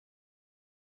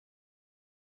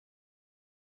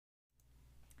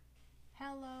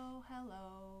Hello,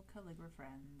 hello, calligraphy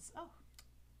friends. Oh,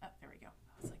 there we go.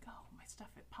 I was like, oh, my stuff,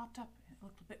 it popped up and it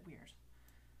looked a bit weird.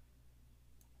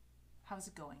 How's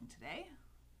it going today?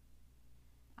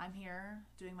 I'm here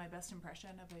doing my best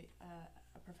impression of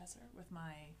a professor with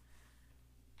my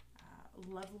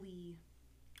lovely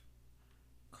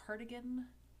cardigan,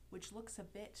 which looks a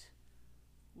bit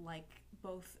like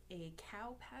both a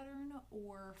cow pattern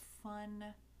or fun,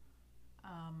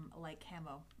 like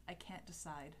camo. I can't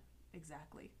decide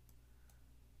exactly.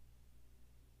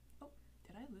 Oh,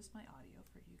 did I lose my audio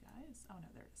for you guys? Oh no,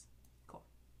 there it is. Cool.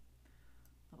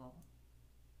 Little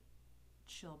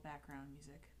chill background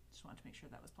music. Just wanted to make sure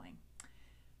that was playing.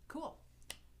 Cool.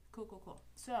 Cool.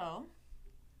 So,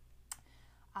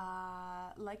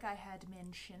 like I had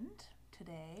mentioned,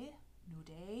 today, new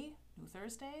day, new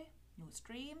Thursday, new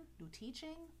stream, new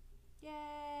teaching.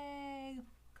 Yay!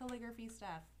 Calligraphy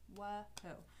stuff. Whoa.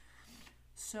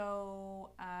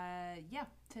 So, yeah,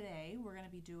 today we're going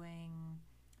to be doing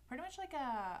pretty much like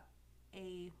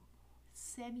a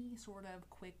semi sort of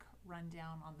quick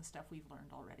rundown on the stuff we've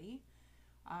learned already.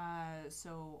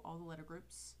 So all the letter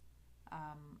groups,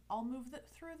 I'll move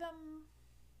through them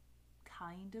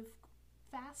kind of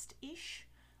fast-ish.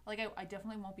 Like I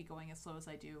definitely won't be going as slow as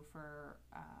I do for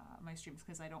my streams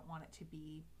because I don't want it to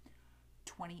be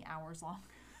 20 hours long.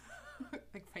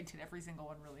 Like if I did every single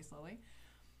one really slowly.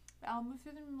 I'll move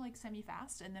through them like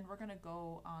semi-fast, and then we're gonna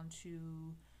go on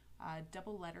to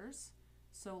double letters,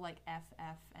 so like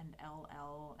FF and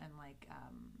LL, and like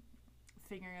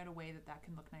figuring out a way that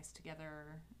can look nice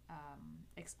together,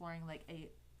 exploring like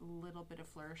a little bit of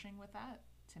flourishing with that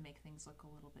to make things look a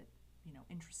little bit,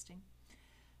 interesting.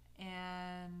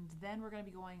 And then we're going to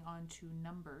be going on to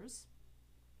numbers.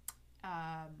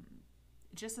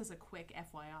 Just as a quick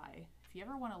FYI, if you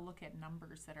ever want to look at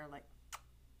numbers that are like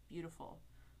beautiful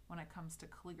when it comes to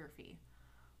calligraphy,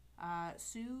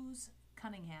 Suze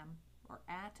Cunningham, or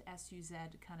at SUZ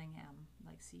Cunningham,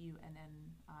 like CUNNINGHAM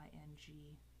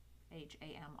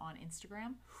on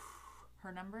Instagram.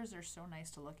 Her numbers are so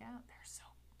nice to look at. They're so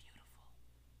beautiful.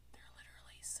 They're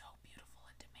literally so beautiful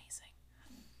and amazing.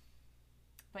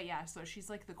 But yeah, so she's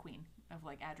like the queen of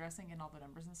like addressing and all the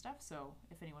numbers and stuff. So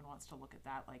if anyone wants to look at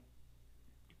that, like,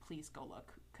 please go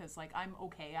look, because like I'm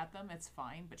okay at them, it's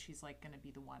fine, but she's like gonna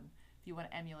be the one. If you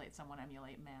want to emulate someone,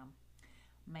 emulate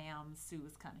ma'am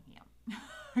Suze Cunningham,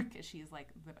 because she's like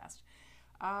the best.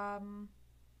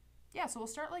 Yeah, so we'll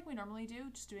start like we normally do,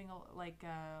 just doing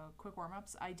quick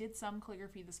warm-ups. I did some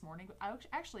calligraphy this morning.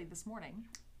 Actually, this morning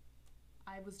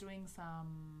I was doing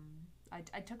I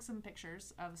took some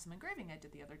pictures of some engraving I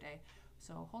did the other day.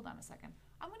 So hold on a second.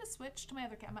 I'm going to switch to my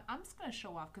other camera. I'm just going to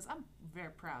show off because I'm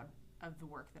very proud of the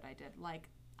work that I did. Like,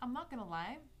 I'm not going to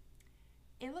lie,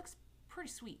 it looks pretty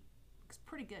sweet. It looks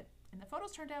pretty good. And the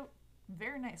photos turned out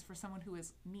very nice for someone who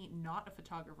is me, not a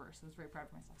photographer. So I was very proud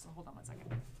of myself. So hold on one second.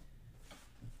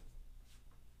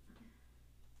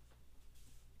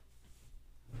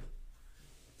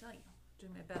 Tell you,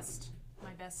 doing my best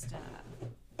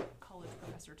college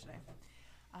professor today.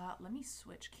 Let me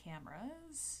switch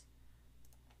cameras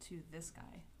to this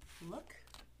guy. Look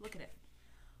at it.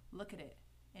 Look at it.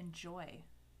 Enjoy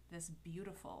this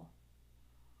beautiful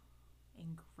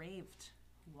engraved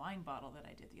wine bottle that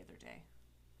I did the other day.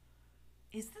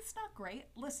 Is this not great?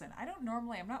 Listen, I'm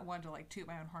not one to like toot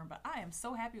my own horn, but I am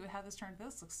so happy with how this turned.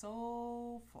 This looks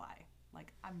so fly.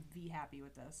 Like, I'm happy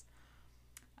with this.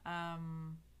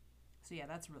 So yeah,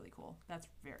 that's really cool. That's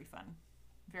very fun.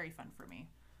 Very fun for me.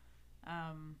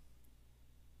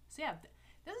 So yeah,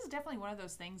 this is definitely one of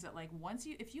those things that like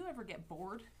if you ever get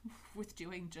bored with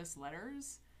doing just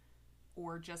letters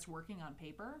or just working on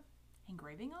paper,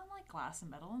 engraving on like glass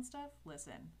and metal and stuff,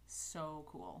 listen, so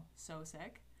cool, so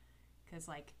sick. Cause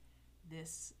like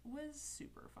this was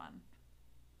super fun.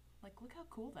 Like, look how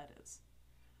cool that is.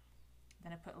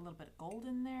 Then I put a little bit of gold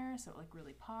in there so it like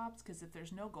really pops, because if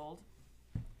there's no gold,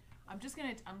 I'm just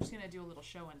gonna do a little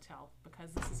show and tell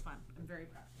because this is fun. I'm very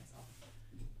proud of myself.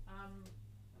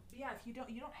 But yeah, if you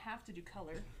don't have to do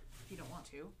color if you don't want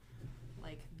to.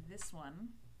 Like this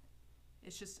one,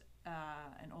 it's just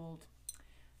an old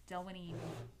Delwynny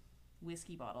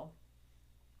whiskey bottle,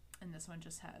 and this one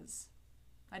just has.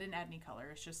 I didn't add any color.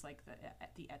 It's just like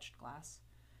the etched glass.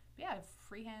 But yeah, I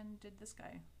freehand did this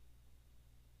guy.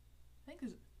 I think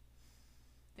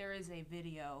there is a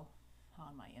video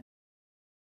on my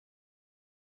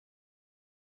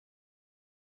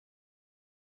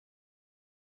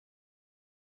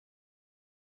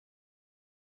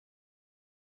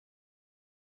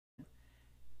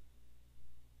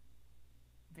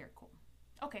very cool.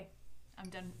 Okay, I'm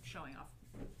done showing off.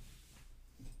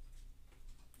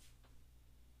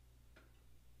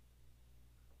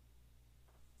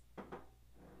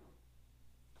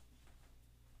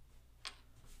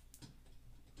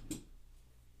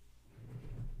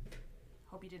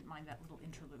 mind that little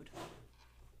interlude.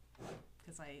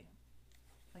 Because like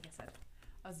I said,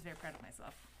 I was very proud of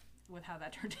myself with how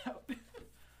that turned out.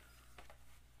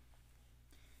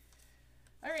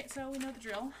 All right, so we know the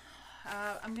drill.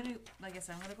 I'm gonna, like I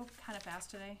said, I'm gonna go kind of fast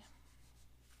today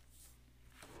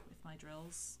with my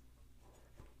drills.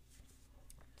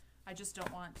 I just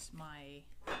don't want my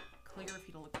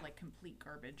calligraphy to look like complete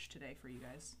garbage today for you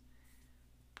guys.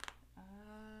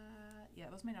 Yeah,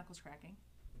 that was my knuckles cracking.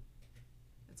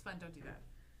 It's fun, don't do that.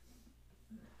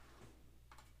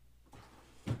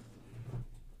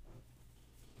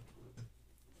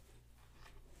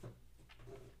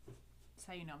 That's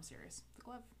how you know I'm serious. The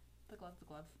glove, the glove, the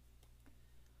glove.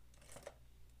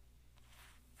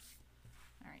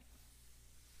 All right.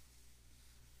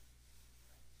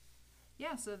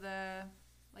 Yeah, so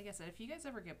like I said, if you guys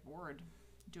ever get bored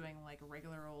doing like a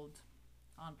regular old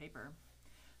on paper,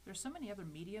 there's so many other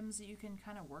mediums that you can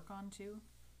kind of work on too.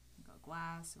 You go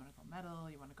glass, you want to go metal,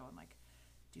 you want to go and like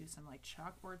do some like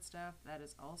chalkboard stuff. That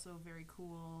is also very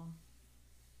cool.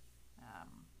 Yeah,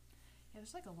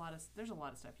 there's like a lot of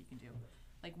stuff you can do.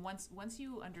 Like once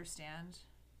you understand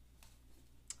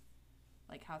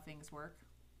like how things work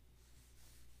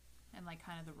and like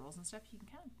kind of the rules and stuff, you can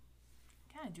kind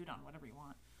of do it on whatever you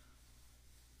want.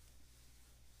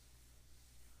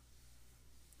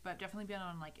 But definitely been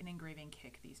on like an engraving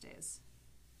kick these days,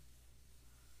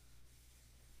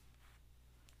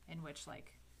 in which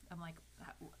like I'm like,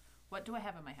 what do I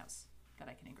have in my house that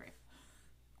I can engrave?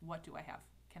 What do I have?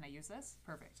 Can I use this?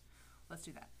 Perfect. Let's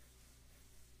do that.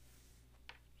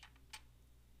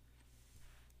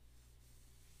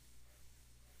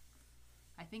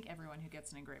 I think everyone who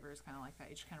gets an engraver is kind of like that.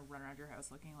 You just kind of run around your house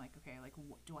looking like, okay, like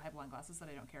do I have wine glasses that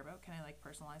I don't care about? Can I like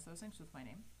personalize those things with my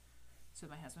name so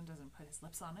my husband doesn't put his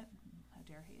lips on it? How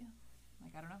dare he?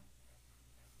 Like, I don't know.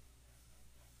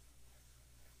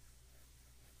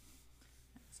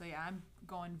 So yeah, I'm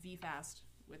going V fast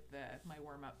with my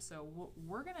warm up. So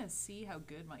we're gonna see how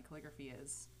good my calligraphy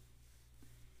is.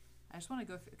 I just want to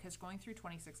go through, because going through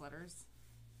 26 letters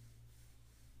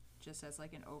just as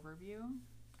like an overview,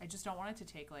 I just don't want it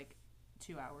to take like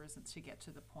 2 hours to get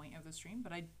to the point of the stream,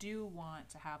 but I do want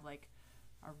to have like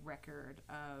a record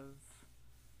of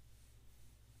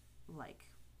like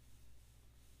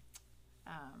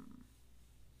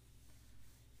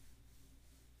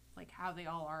how they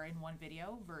all are in one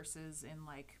video versus in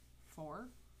like 4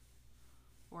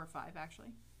 or 5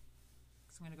 actually.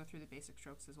 So I'm going to go through the basic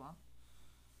strokes as well.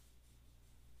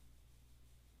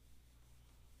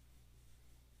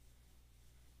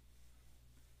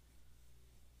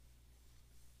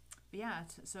 But yeah,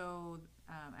 so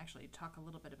actually talk a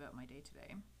little bit about my day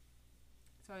today.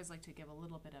 So I always like to give a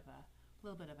little bit of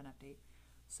an update.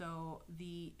 So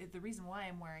the reason why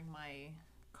I'm wearing my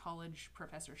college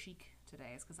professor chic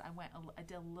today is because I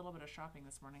did a little bit of shopping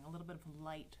this morning, a little bit of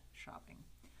light shopping,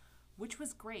 which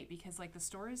was great because like the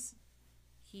stores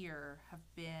here have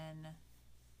been,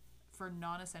 for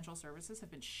non-essential services, have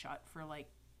been shut for like,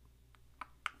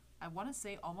 I want to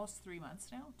say almost 3 months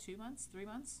now, 2 months, 3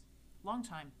 months, long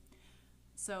time.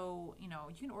 So, you know,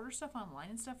 you can order stuff online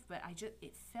and stuff, but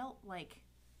it felt like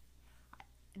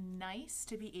nice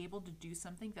to be able to do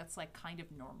something that's like kind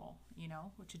of normal, you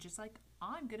know, which is just like,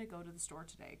 I'm going to go to the store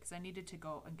today because I needed to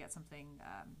go and get something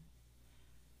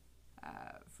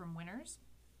from Winners,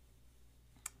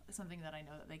 something that I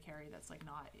know that they carry that's like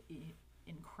not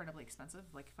incredibly expensive,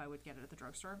 like if I would get it at the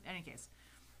drugstore. In any case.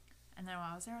 And then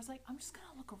while I was there, I was like, I'm just going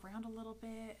to look around a little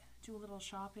bit, do a little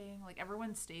shopping. Like everyone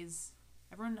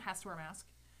has to wear a mask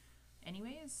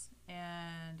anyways,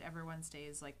 and everyone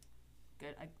stays like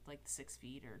good, like 6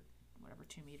 feet or whatever,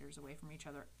 2 meters away from each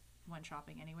other when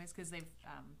shopping anyways, because they've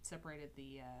separated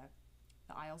the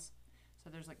aisles, so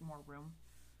there's like more room.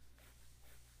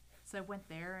 So I went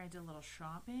there, I did a little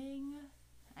shopping.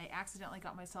 I accidentally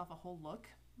got myself a whole look,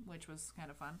 which was kind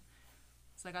of fun.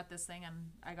 So I got this thing,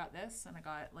 and I got this, and I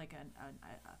got like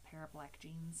a pair of black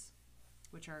jeans,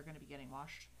 which are going to be getting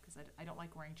washed because I don't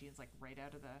like wearing jeans like right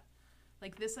out of the,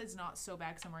 like this is not so bad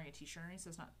because I'm wearing a t-shirt underneath, so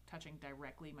it's not touching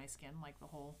directly my skin like the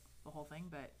whole thing.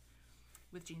 But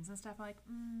with jeans and stuff, I'm like,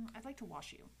 I'd like to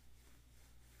wash you,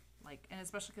 like, and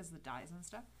especially because the dyes and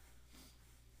stuff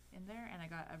in there. And I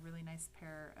got a really nice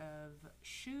pair of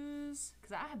shoes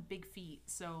because I have big feet,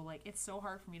 so like it's so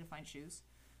hard for me to find shoes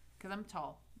because I'm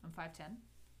tall. I'm 5'10",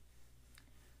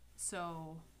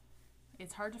 so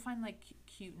it's hard to find like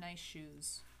cute, nice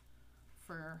shoes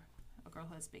for a girl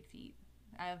who has big feet.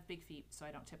 I have big feet, so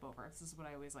I don't tip over. This is what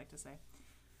I always like to say.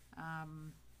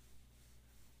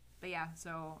 But yeah,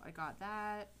 so I got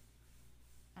that,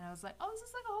 and I was like, oh, this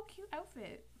is like a whole cute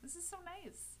outfit. This is so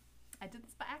nice. I did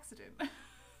this by accident.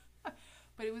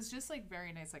 But it was just like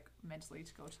very nice, like mentally,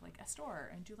 to go to like a store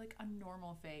and do like a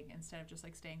normal thing instead of just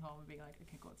like staying home and being like, I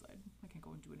can't go outside, I can't go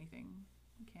and do anything,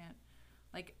 I can't,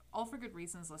 like, all for good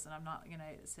reasons. Listen, I'm not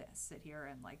gonna sit here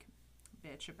and like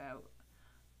bitch about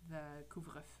the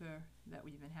couvre-feu that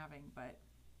we've been having, but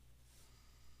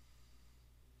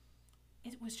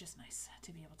it was just nice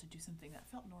to be able to do something that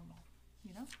felt normal,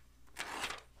 you know?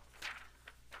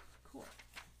 Cool.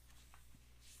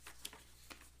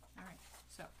 All right,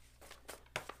 so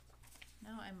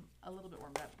now I'm a little bit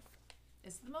warmed up.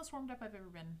 Is it the most warmed up I've ever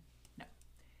been? No.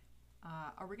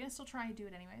 Are we gonna still try and do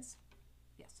it anyways?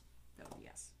 Yes, that would be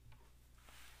yes.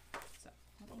 So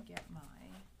let me get my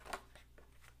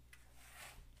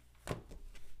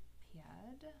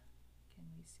pad. Can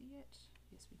we see it?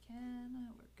 Yes, we can.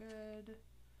 We're good.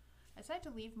 I decided to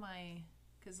leave my,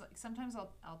 because like sometimes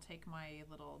I'll take my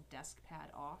little desk pad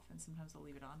off and sometimes I'll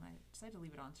leave it on. I decided to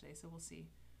leave it on today, so we'll see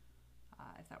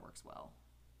if that works well.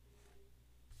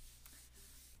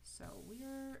 So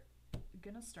we're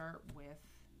gonna start with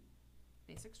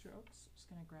basic strokes. Just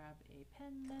gonna grab a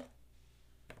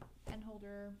pen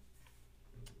holder,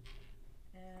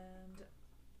 and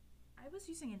I was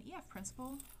using an EF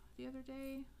principle the other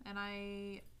day, and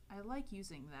I like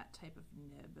using that type of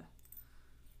nib.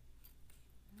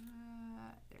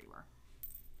 There you are.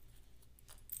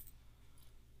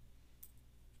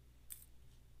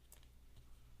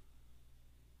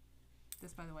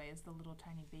 This, by the way, is the little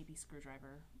tiny baby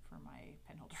screwdriver for my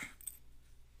pen holder.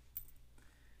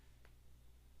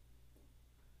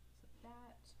 So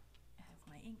that, I have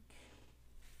my ink.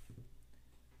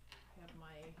 I have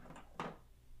my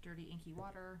dirty inky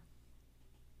water.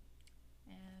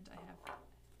 And I have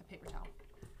a paper towel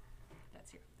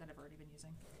that's here that I've already been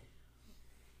using.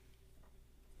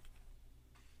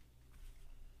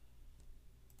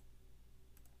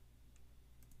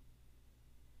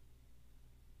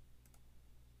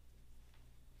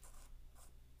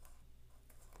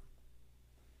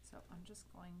 So I'm just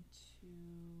going to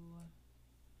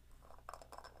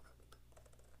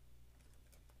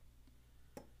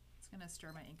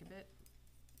stir my ink a bit.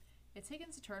 It's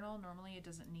Higgins Eternal. Normally it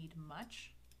doesn't need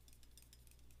much,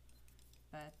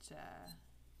 but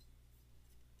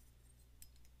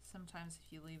sometimes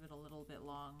if you leave it a little bit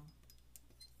long,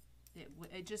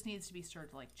 it just needs to be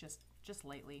stirred like just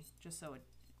lightly, just so it,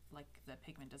 like, the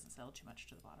pigment doesn't settle too much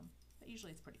to the bottom. But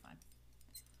usually it's pretty fine.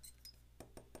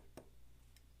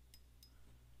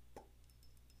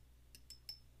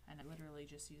 And I literally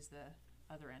just use the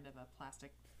other end of a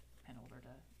plastic pen holder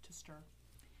to stir.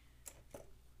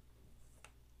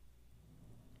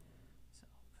 So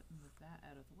move that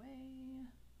out of the way.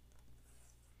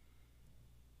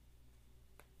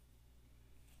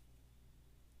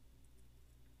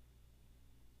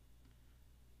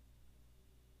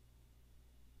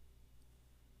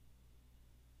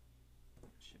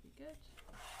 Should be good.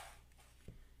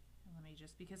 And let me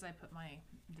just, because I put my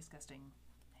disgusting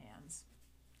hands,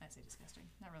 I say disgusting,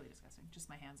 not really disgusting, just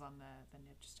my hands on the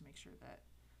nib just to make sure that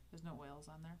there's no oils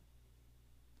on there.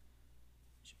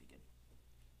 Should be good.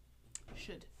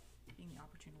 Should, being the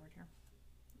opportune word here.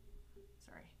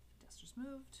 Sorry, the desk just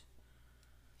moved.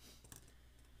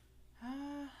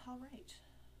 All right.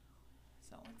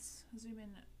 So let's zoom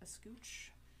in a scooch.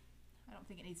 I don't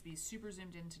think it needs to be super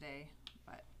zoomed in today,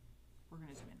 but we're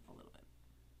gonna zoom in a little bit.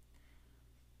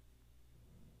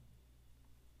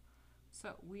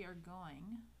 So we are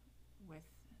going with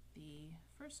the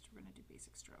first, we're gonna do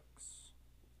basic strokes.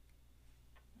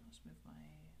 I'll just move my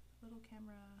little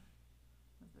camera,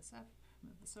 move this up,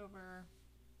 move this over.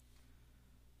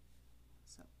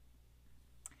 So,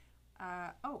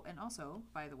 oh, and also,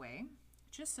 by the way,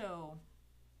 just so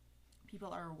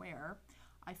people are aware,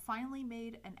 I finally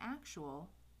made an actual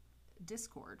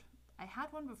Discord. I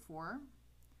had one before,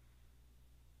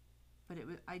 but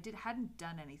I hadn't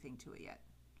done anything to it yet.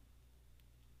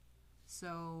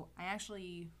 So I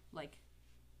actually like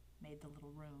made the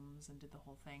little rooms and did the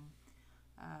whole thing.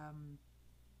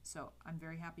 So I'm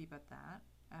very happy about that.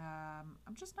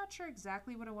 I'm just not sure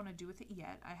exactly what I want to do with it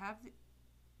yet. I have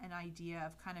an idea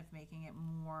of kind of making it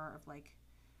more of like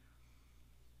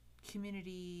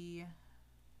community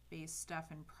based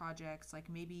stuff and projects. Like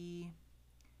maybe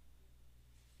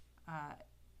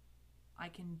I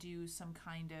can do some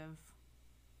kind of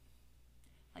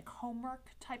like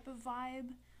homework type of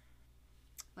vibe.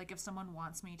 Like if someone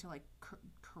wants me to like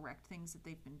correct things that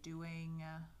they've been doing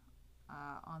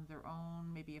on their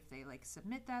own, maybe if they like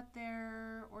submit that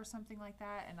there or something like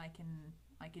that, and I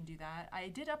can do that. I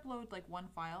did upload like one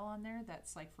file on there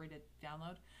that's like free to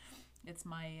download. It's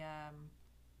my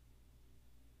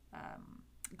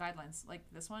guidelines, like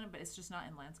this one, but it's just not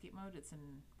in landscape mode, it's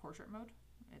in portrait mode.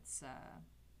 It's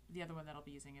the other one that I'll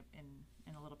be using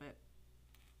in a little bit.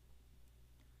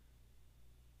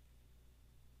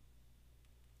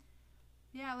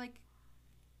 Yeah, like,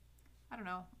 I don't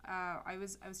know. I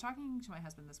was talking to my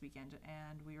husband this weekend,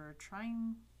 and we were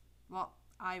trying. Well,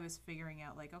 I was figuring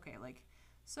out like, okay, like,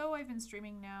 so I've been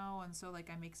streaming now, and so like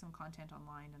I make some content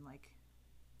online and like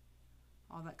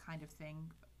all that kind of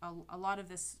thing. A lot of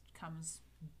this comes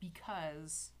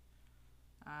because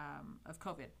of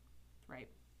COVID, right?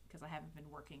 Because I haven't been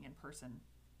working in person,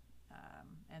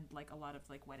 and like a lot of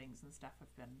like weddings and stuff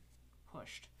have been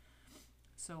pushed.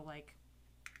 So like,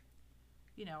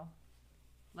 you know,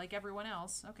 like everyone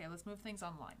else, okay, let's move things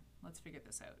online. Let's figure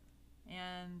this out.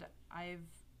 And I've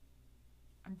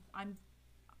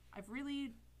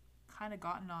really kind of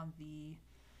gotten on the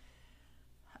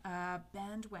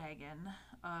bandwagon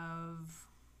of,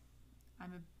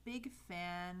 I'm a big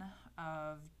fan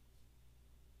of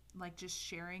like just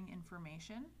sharing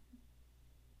information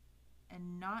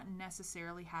and not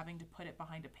necessarily having to put it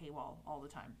behind a paywall all the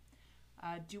time.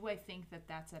 Do I think that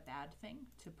that's a bad thing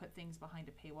to put things behind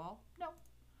a paywall? No.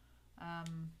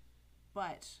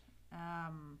 But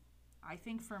I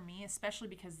think for me, especially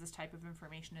because this type of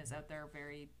information is out there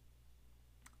very,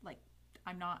 like,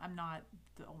 I'm not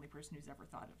the only person who's ever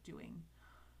thought of doing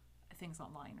things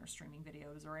online or streaming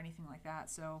videos or anything like that.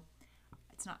 So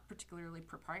it's not particularly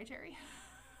proprietary,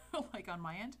 like on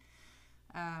my end.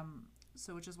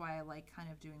 So which is why I like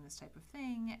kind of doing this type of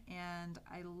thing. And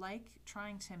I like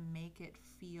trying to make it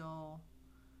feel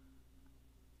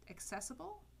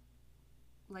accessible,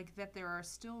 like that there are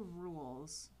still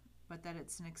rules, but that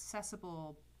it's an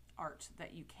accessible art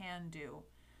that you can do.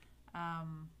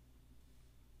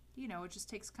 You know, it just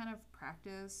takes kind of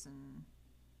practice and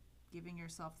giving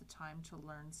yourself the time to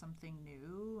learn something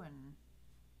new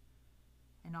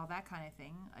and all that kind of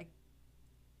thing. Like,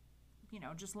 you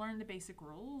know, just learn the basic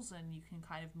rules and you can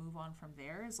kind of move on from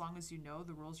there, as long as you know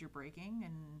the rules you're breaking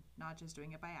and not just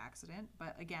doing it by accident.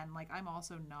 But again, like, I'm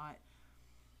also not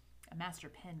a master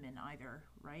penman either,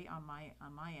 right, on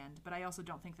my end. But I also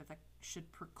don't think that that should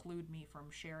preclude me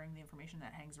from sharing the information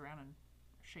that hangs around and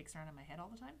shakes around in my head all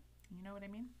the time. You know what I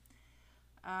mean?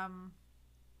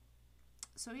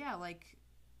 So yeah, like,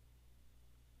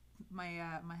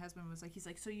 my husband was like, he's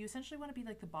like, so you essentially want to be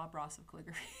like the Bob Ross of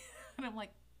calligraphy. And I'm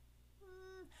like,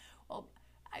 well,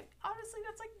 I honestly,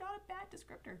 that's like not a bad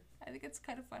descriptor. I think it's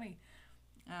kind of funny.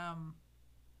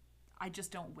 I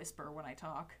just don't whisper when I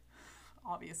talk,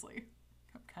 obviously.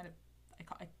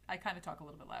 I kind of talk a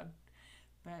little bit loud,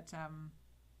 but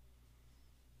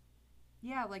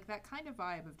yeah, like that kind of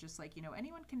vibe of just like, you know,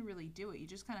 anyone can really do it. You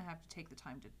just kind of have to take the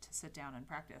time to sit down and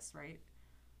practice, right?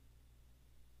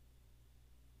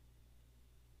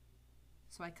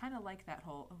 So I kind of like that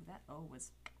whole, oh, that O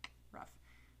was rough.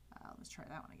 Let's try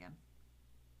that one again.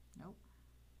 Nope.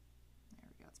 There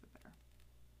we go, it's a bit better.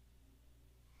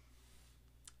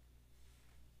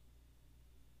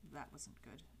 That wasn't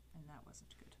good, and that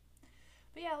wasn't good.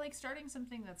 But yeah, like starting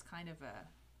something that's kind of a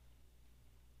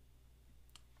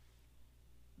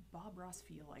Bob Ross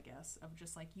feel, I guess, of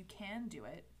just like, you can do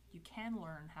it, you can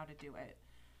learn how to do it.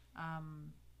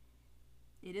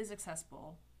 It is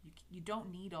accessible. You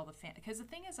don't need all the because the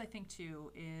thing is, I think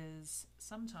too, is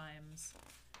sometimes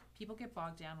people get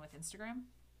bogged down with Instagram,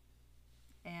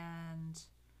 and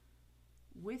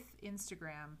with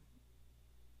Instagram,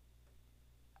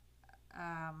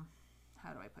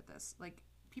 how do I put this? Like,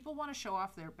 people want to show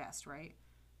off their best, right?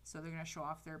 So they're going to show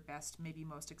off their best, maybe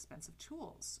most expensive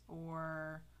tools,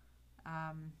 or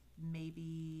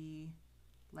maybe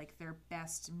like their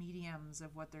best mediums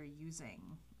of what they're using,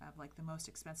 of like the most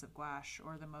expensive gouache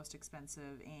or the most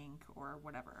expensive ink or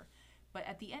whatever. But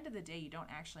at the end of the day, you don't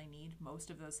actually need most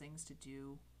of those things to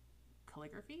do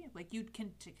calligraphy. Like, you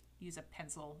can use a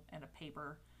pencil and a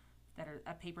paper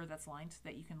that's lined,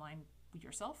 that you can line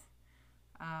yourself,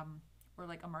 or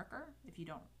like a marker if you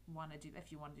want to do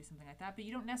something like that. But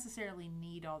you don't necessarily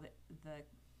need all the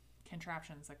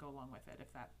contraptions that go along with it,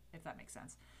 if that makes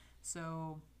sense.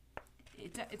 So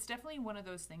it's definitely one of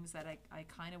those things that I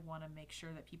kind of want to make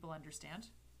sure that people understand.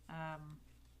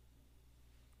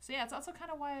 So yeah, it's also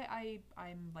kind of why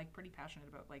I'm like pretty passionate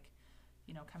about, like,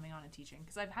 you know, coming on and teaching,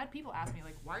 because I've had people ask me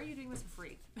like, why are you doing this for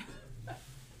free?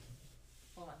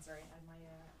 Hold on, sorry, I have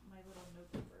my little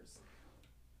note papers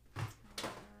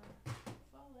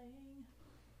falling.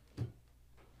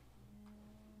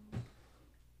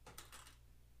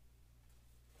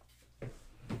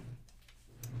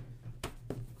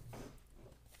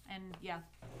 And yeah,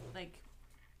 like,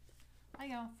 I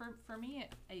don't know, for me,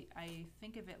 I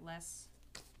think of it less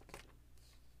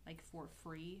like for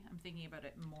free. I'm thinking about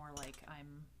it more like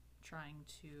I'm trying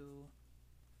to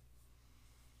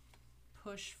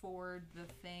push forward the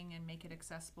thing and make it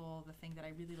accessible, the thing that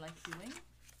I really like doing,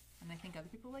 and I think other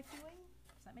people like doing.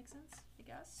 Does that make sense? I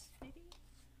guess, maybe?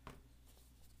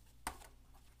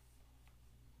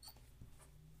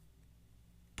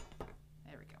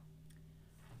 There we go.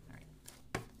 All right.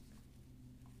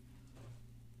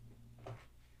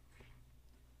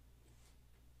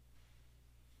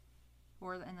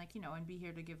 Or, and like, you know, and be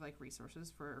here to give like resources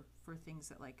for things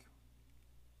that like,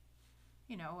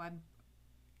 you know, I'm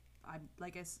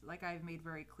like I've made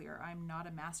very clear, I'm not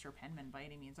a master penman by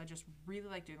any means. I just really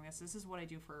like doing this. This is what I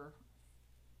do for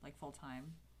like full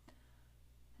time.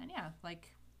 And yeah,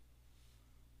 like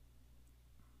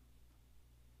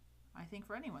I think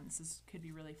for anyone this could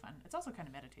be really fun. It's also kind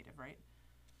of meditative, right?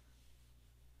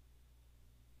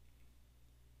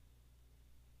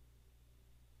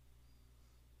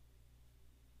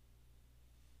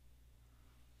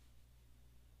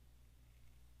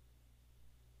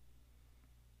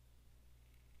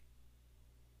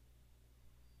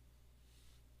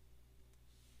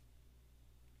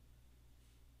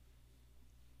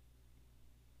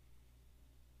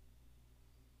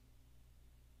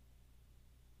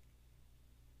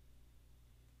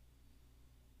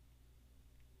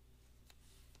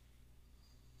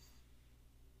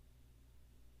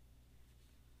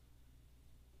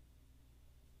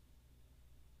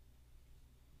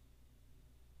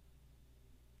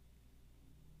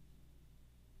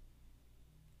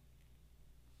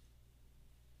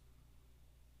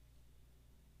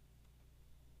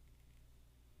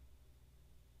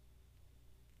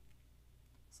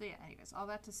 So yeah, anyways, all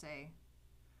that to say,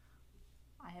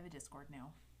 I have a Discord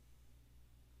now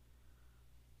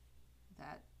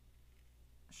that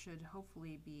should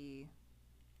hopefully be,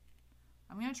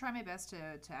 I'm going to try my best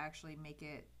to actually make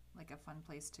it like a fun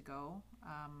place to go.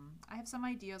 I have some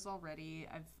ideas already.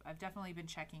 I've definitely been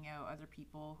checking out other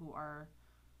people who are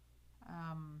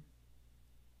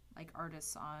like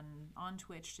artists on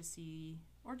Twitch to see,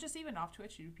 or just even off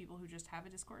Twitch, people who just have a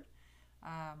Discord.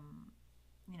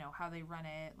 You know, how they run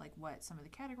it, like what some of the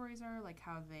categories are, like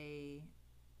how they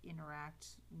interact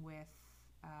with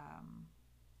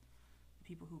the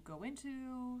people who go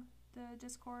into the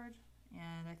Discord.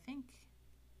 And I think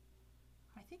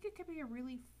it could be a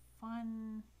really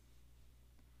fun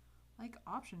like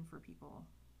option for people,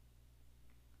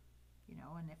 you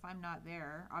know. And if I'm not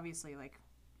there, obviously, like,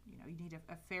 you know, you need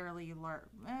a fairly large,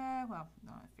 well,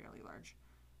 not fairly large,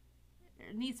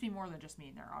 it needs to be more than just me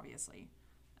in there, obviously.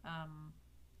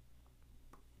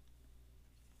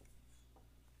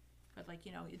 But like,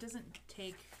 you know, it doesn't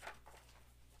take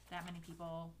that many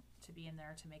people to be in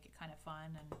there to make it kind of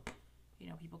fun, and you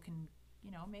know, people can, you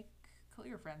know, make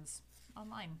career friends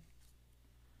online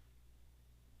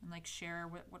and like share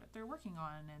what they're working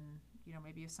on. And you know,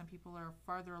 maybe if some people are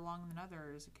farther along than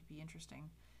others, it could be interesting.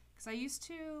 Because I used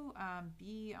to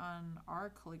be on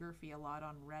our calligraphy a lot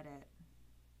on Reddit,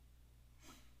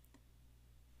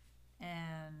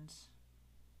 and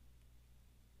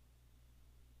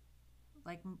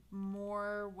like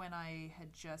more when I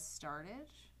had just started.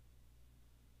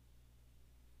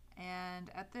 And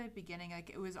at the beginning,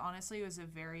 like, it was a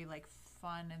very like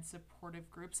fun and supportive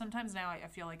group. Sometimes now I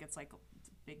feel like it's like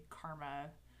big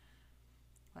karma,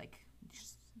 like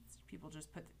people just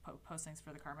post things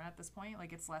for the karma at this point.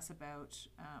 Like, it's less about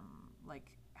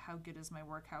like how good is my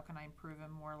work, how can I improve,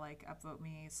 and more like upvote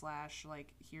me /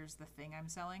 like here's the thing I'm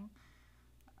selling.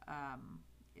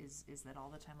 Is that all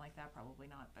the time like that? Probably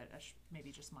not, but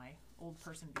maybe just my old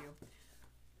person view.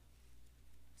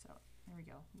 So there we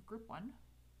go, group 1.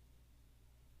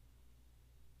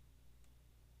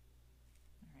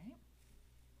 All right,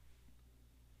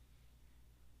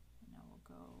 and now we'll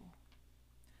go.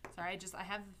 Sorry, I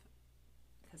have,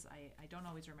 because I don't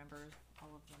always remember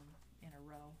all of them in a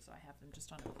row, so I have them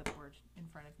just on a clipboard in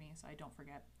front of me so I don't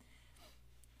forget.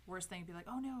 Worst thing would be like,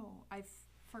 oh no, I've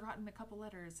forgotten a couple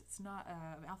letters. It's not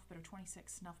an alphabet of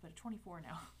 26, it's an alphabet of 24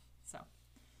 now. So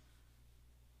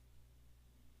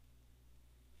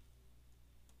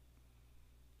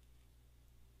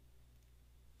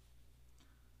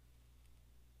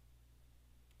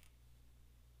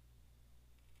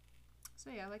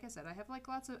yeah, like I said, I have like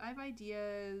I have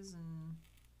ideas and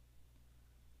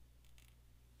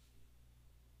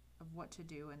of what to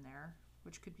do in there,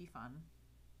 which could be fun.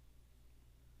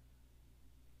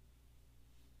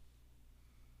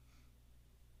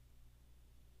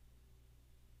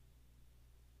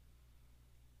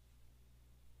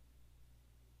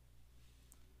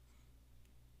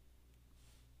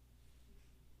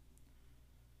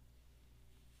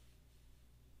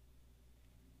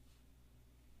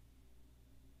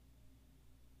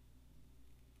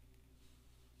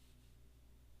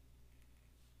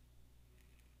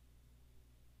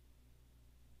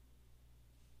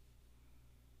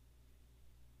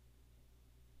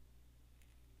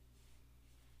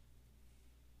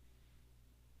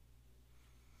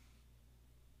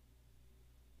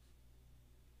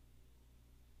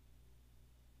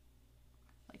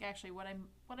 think actually what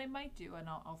I might do, and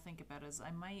I'll think about, is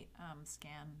I might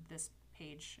scan this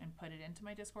page and put it into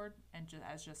my Discord, and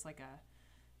just like a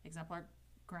exemplar.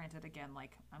 Granted, again,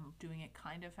 like I'm doing it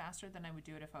kind of faster than I would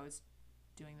do it if I was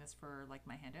doing this for like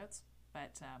my handouts,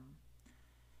 but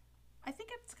I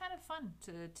think it's kind of fun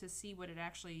to see what it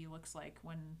actually looks like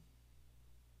when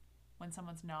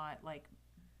someone's not like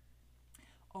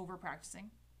over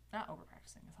practicing. Not over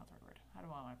practicing, that's not the right word. How do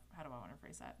I want to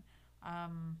phrase that?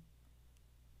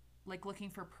 Like looking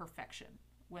for perfection,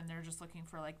 when they're just looking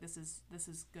for like this is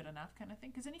good enough kind of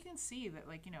thing. Because then you can see that,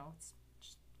 like, you know, it's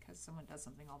just because someone does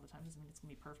something all the time doesn't mean it's gonna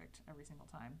be perfect every single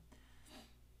time.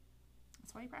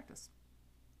 That's why you practice.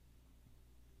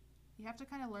 You have to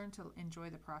kind of learn to enjoy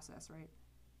the process, right?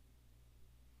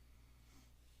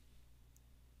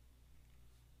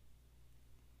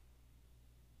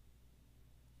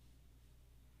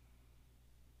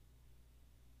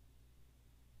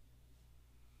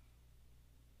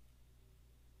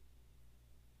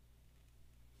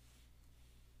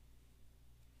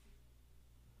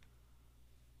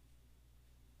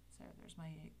 So there's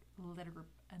my letter group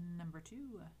number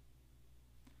 2.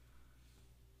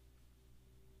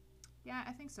 Yeah,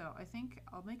 I think so. I think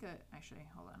I'll make actually,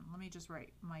 hold on. Let me just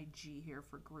write my G here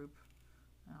for group.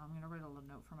 I'm going to write a little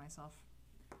note for myself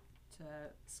to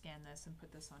scan this and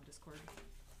put this on Discord.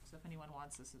 So if anyone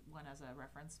wants this one as a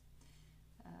reference.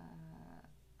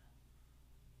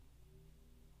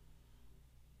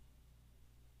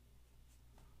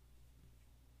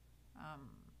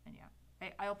 And yeah,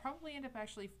 I'll probably end up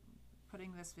actually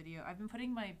putting this video. I've been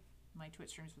putting my Twitch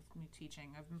streams with me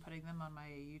teaching. I've been putting them on my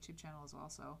YouTube channel as well.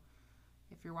 So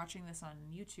if you're watching this on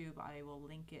YouTube, I will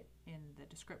link it in the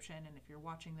description. And if you're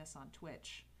watching this on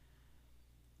Twitch,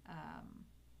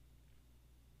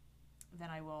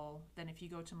 then if you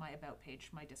go to my About page,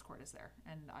 my Discord is there,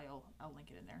 and I'll link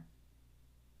it in there.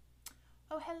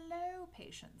 Oh, hello,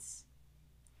 Patience.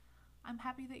 I'm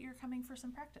happy that you're coming for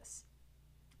some practice.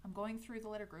 I'm going through the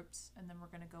letter groups, and then we're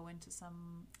going to go into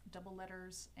some double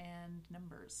letters and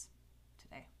numbers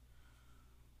today.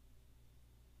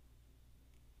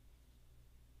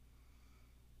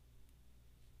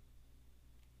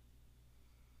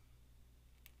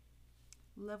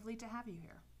 Lovely to have you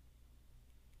here.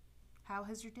 How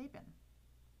has your day been?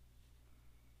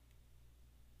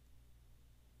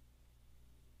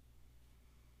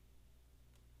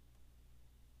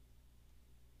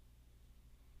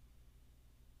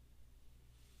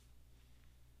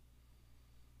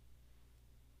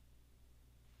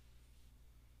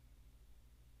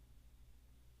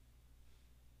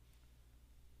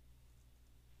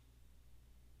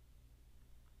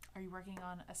 Are you working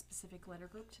on a specific letter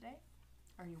group today?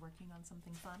 Are you working on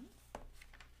something fun?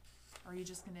 Or are you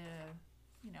just going to,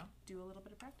 you know, do a little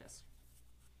bit of practice?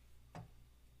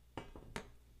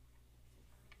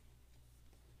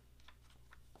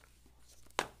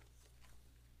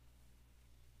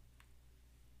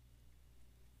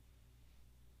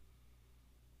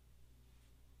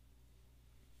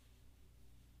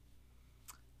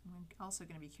 I'm also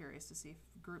going to be curious to see if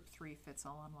group 3 fits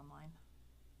all on one line.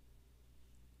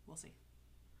 We'll see.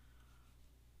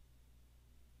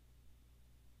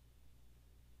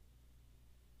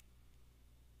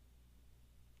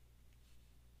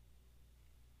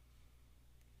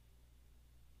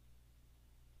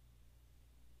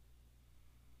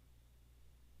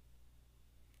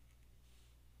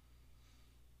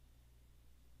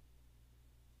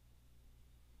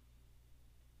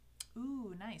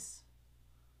 Ooh, nice.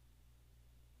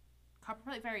 Copper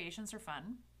plate variations are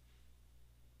fun.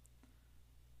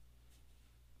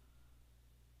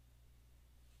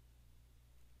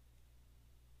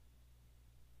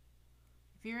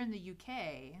 If you're in the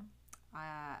UK,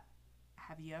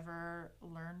 have you ever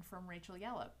learned from Rachel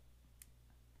Yallop?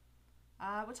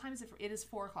 What time is it? It is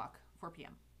 4 o'clock, 4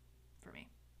 p.m. for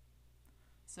me.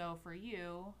 So for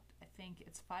you, I think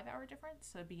it's 5-hour difference,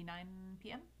 so it'd be 9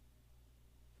 p.m.-ish,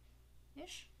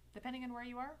 depending on where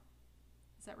you are.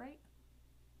 Is that right?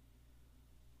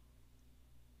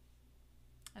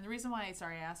 And the reason why,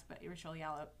 sorry, I asked about Rachel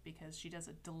Yallop, because she does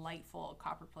a delightful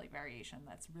copper plate variation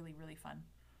that's really, really fun.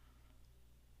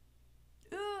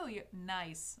 Ooh,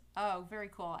 nice. Oh, very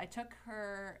cool. I took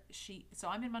her, so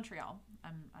I'm in Montreal.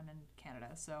 I'm in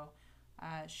Canada. So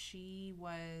she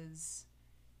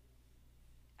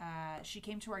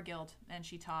came to our guild and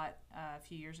she taught a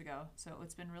few years ago. So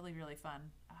it's been really, really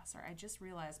fun. Sorry, I just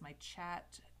realized my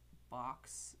chat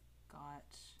box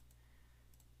got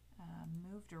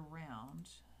moved around.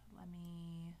 Let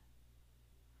me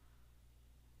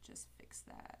just fix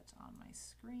that on my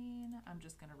screen. I'm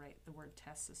just going to write the word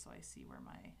test so I see where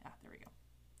my, there we go.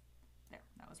 There,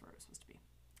 that was where it was supposed to be.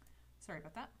 Sorry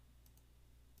about that.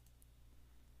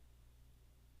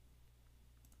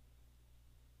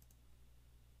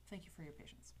 Thank you for your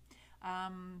patience.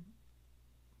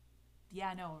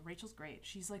 Yeah, no, Rachel's great.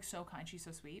 She's like so kind. She's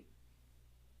so sweet.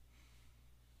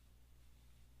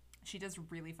 She does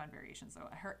really fun variations though.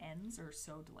 Her ends are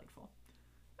so delightful.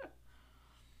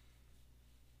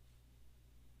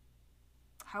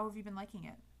 How have you been liking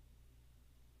it?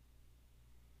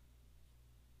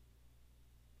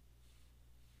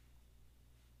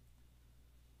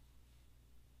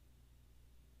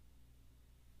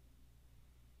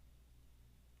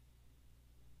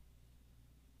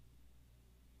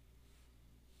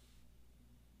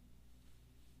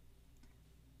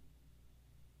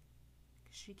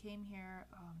 She came here,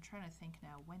 oh, I'm trying to think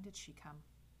now. When did she come?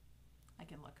 I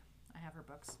can look. I have her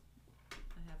books.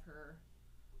 I have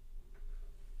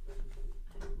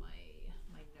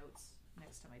my notes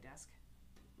next to my desk.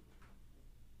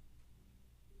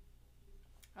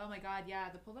 Oh my god, yeah,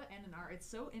 the pull N and R. It's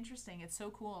so interesting. It's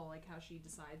so cool, like how she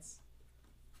decides.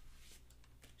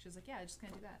 She was like, yeah, I'm just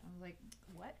gonna do that. I was like,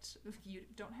 what? You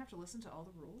don't have to listen to all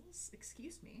the rules?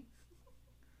 Excuse me.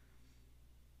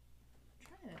 I'm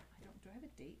trying to, do I have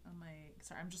a date on my,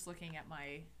 sorry, I'm just looking at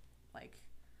my, like,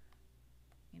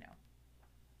 you know,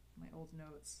 my old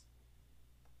notes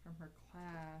from her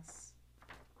class.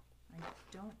 I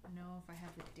don't know if I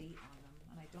have the date on them,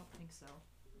 and I don't think so.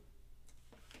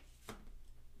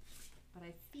 But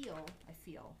I feel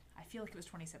like it was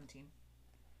 2017.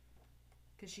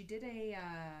 Because she did a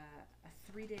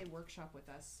 3-day workshop with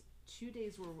us. 2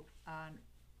 days were on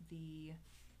the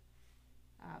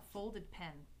folded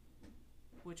pen,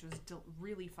 which was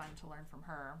really fun to learn from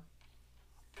her.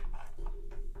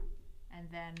 And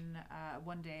then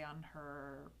 1 day on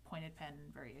her pointed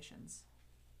pen variations.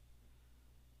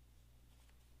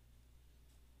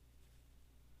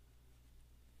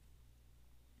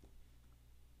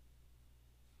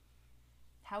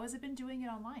 How has it been doing it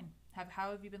online?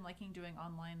 How have you been liking doing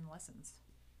online lessons?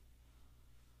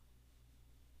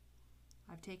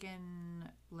 I've taken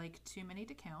like too many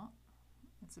to count.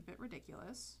 It's a bit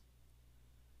ridiculous.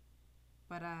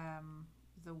 But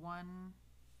the one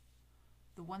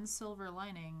silver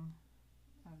lining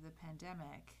of the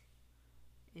pandemic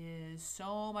is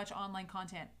so much online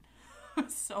content.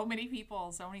 So many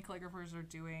people, so many calligraphers are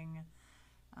doing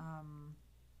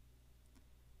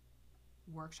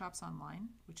workshops online,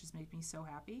 which has made me so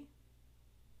happy.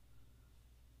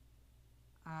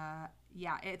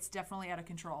 Yeah, it's definitely out of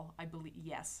control. I believe,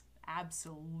 yes,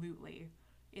 absolutely.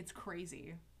 It's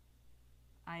crazy.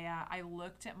 I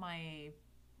looked at my,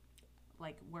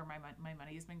 like, where my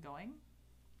money has been going.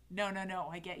 No,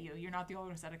 I get you. You're not the only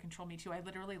one who's out of control. Me too. I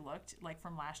literally looked, like,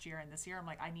 from last year and this year. I'm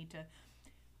like, I need to,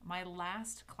 my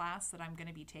last class that I'm going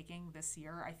to be taking this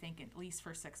year, I think at least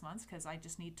for 6 months, because I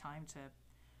just need time to,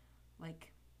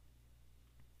 like,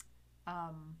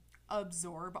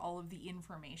 absorb all of the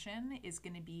information, is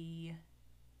going to be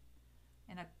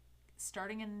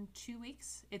starting in 2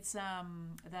 weeks. It's the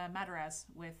Madaraz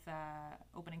with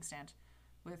opening stand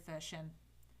with Shin.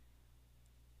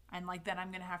 And like then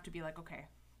I'm going to have to be like, okay,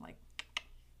 like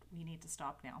we need to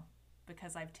stop now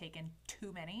because I've taken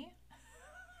too many.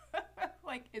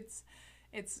 Like it's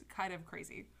kind of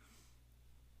crazy.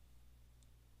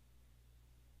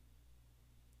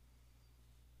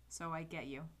 So I get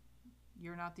you.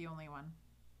 You're not the only one.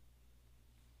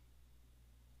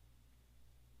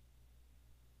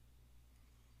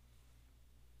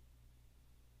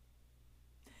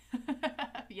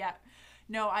 Yeah.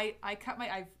 No, I cut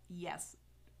yes,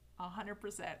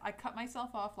 100%. I cut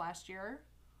myself off last year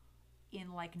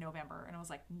in like November and I was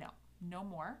like, no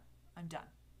more. I'm done.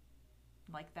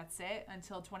 Like that's it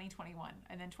until 2021.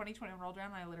 And then 2021 rolled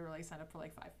around and I literally signed up for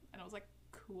like 5. And I was like,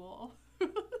 cool.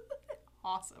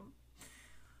 Awesome.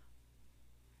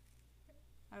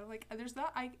 I was like, there's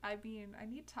that. I mean, I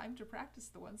need time to practice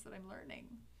the ones that I'm learning.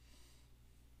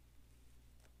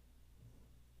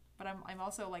 But I'm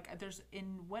also like, there's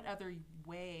in what other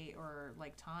way or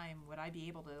like time would I be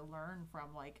able to learn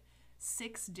from like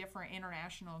 6 different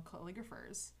international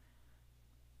calligraphers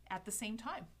at the same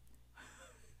time?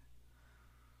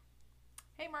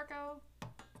 Hey, Marco.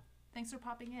 Thanks for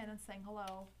popping in and saying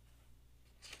hello.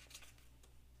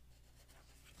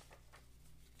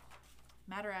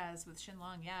 Madaraz with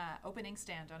Shinlong, yeah. Opening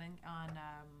stand on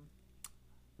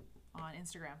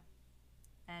Instagram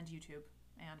and YouTube.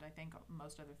 And I think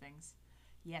most other things.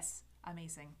 Yes,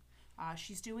 amazing.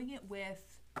 She's doing it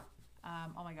with,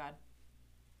 oh my god,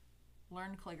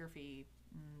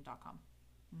 learncalligraphy.com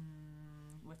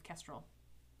with Kestrel.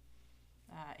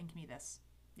 Ink Me This.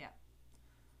 Yeah.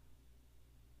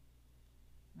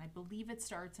 And I believe it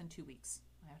starts in 2 weeks.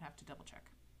 I would have to double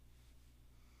check.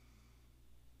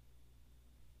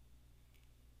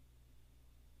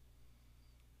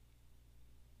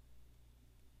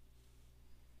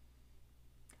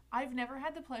 I've never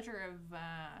had the pleasure of,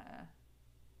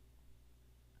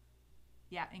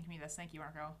 yeah, ink me this. Thank you,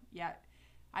 Marco. Yeah,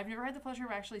 I've never had the pleasure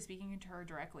of actually speaking to her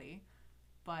directly,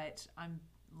 but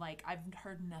I've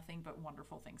heard nothing but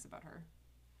wonderful things about her.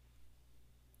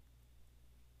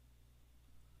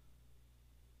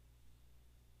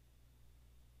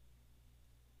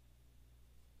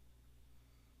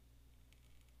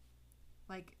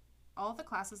 Like, all the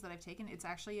classes that I've taken, it's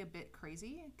actually a bit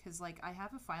crazy because, like, I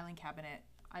have a filing cabinet.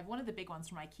 I have one of the big ones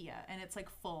from IKEA, and it's like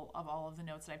full of all of the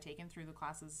notes that I've taken through the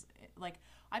classes. Like,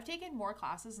 I've taken more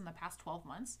classes in the past 12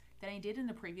 months than I did in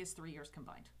the previous 3 years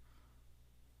combined.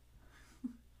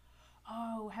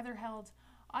 Oh, Heather Held.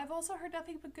 I've also heard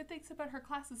nothing but good things about her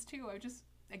classes too.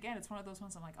 Again, it's one of those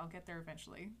ones I'm like, I'll get there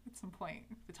eventually at some point.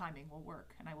 The timing will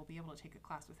work, and I will be able to take a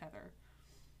class with Heather.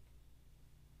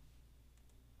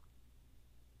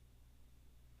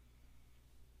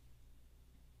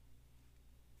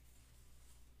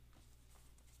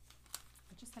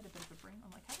 I just had a bit of a brain.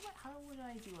 I'm like, how would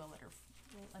I do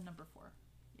a number 4?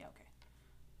 Yeah, okay.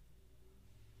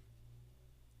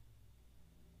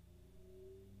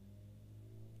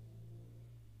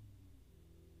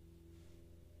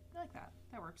 I like that.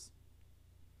 That works.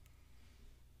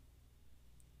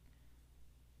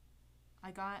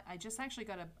 I just actually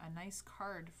got a nice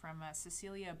card from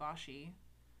Cecilia Boschi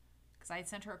because I had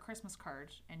sent her a Christmas card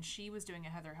and she was doing a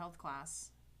Heather Health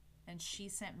class, and she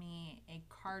sent me a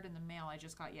card in the mail I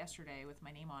just got yesterday with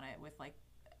my name on it with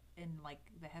in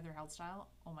the Heather Health style.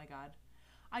 Oh my god.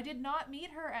 I did not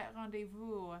meet her at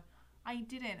Rendezvous. I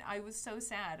didn't. I was so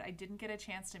sad. I didn't get a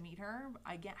chance to meet her.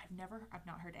 I've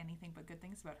not heard anything but good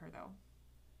things about her though.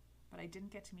 But I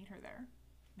didn't get to meet her there.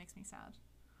 Makes me sad.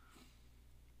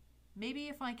 Maybe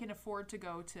if I can afford to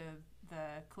go to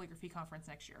the calligraphy conference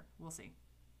next year. We'll see.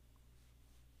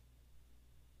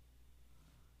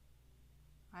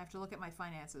 I have to look at my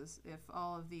finances if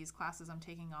all of these classes I'm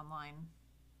taking online,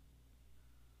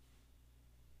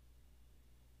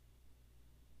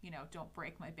 don't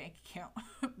break my bank account.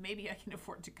 Maybe I can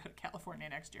afford to go to California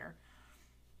next year.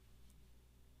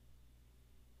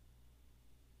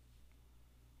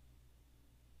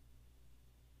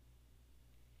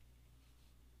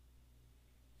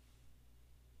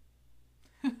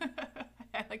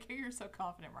 I like how you're so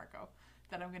confident, Marco,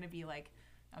 that I'm going to be like,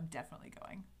 I'm definitely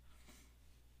going.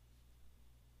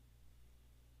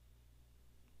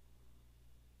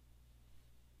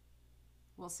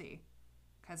 We'll see.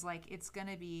 Because, it's going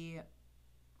to be,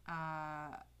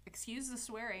 excuse the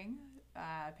swearing,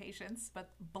 patience,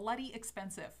 but bloody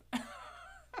expensive.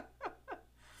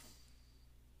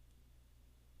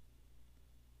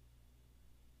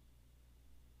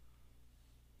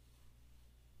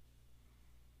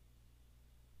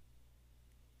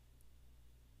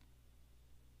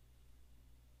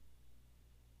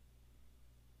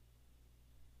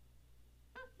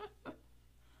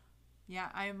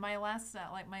 Yeah, my last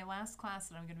class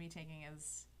that I'm going to be taking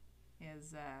is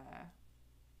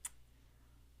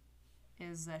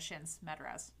Shins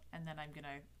Madras, and then I'm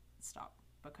gonna stop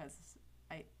because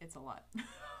it's a lot.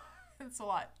 It's a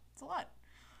lot. It's a lot.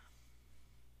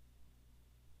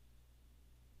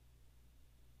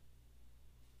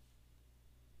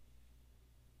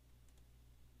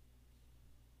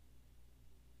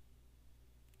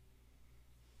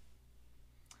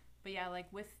 But yeah,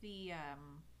 with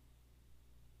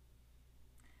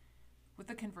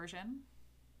the conversion,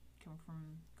 coming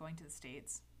from going to the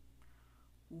States,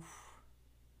 oof,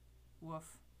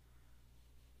 woof.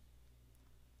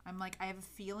 I'm like, I have a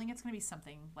feeling it's gonna be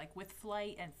something like with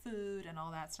flight and food and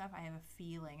all that stuff. I have a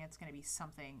feeling it's gonna be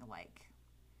something like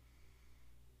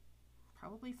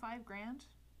probably $5,000. And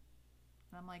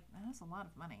I'm like, that's a lot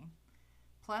of money.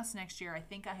 Plus next year, I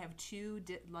think I have two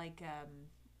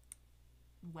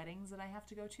weddings that I have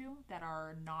to go to that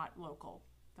are not local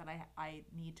that I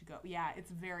need to go. Yeah, it's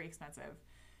very expensive.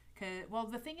 Well,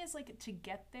 the thing is, to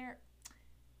get there,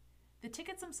 the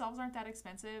tickets themselves aren't that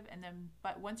expensive,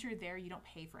 but once you're there, you don't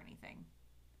pay for anything.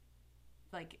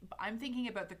 I'm thinking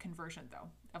about the conversion though,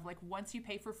 of once you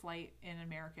pay for flight in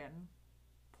American,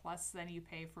 plus then you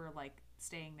pay for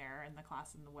staying there in the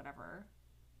class and the whatever.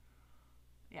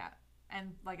 Yeah.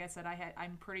 And like I said,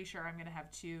 I'm pretty sure I'm gonna have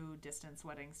 2 distance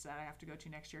weddings that I have to go to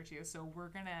next year too. So we're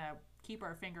gonna keep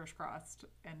our fingers crossed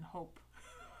and hope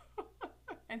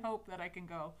and hope that I can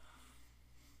go.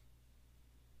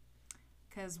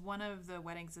 Because one of the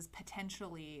weddings is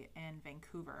potentially in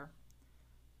Vancouver,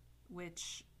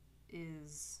 which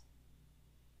is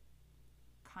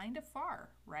kind of far,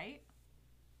 right?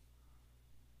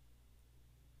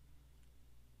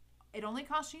 It only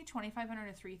costs you 2,500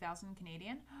 to 3,000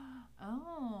 Canadian.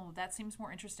 Oh, that seems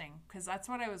more interesting because that's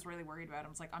what I was really worried about. I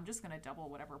was like, I'm just going to double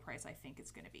whatever price I think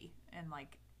it's going to be. And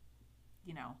like,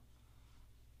 you know,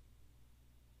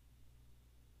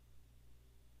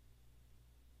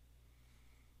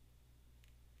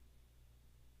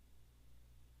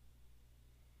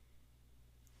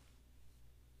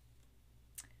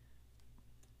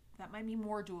 that might be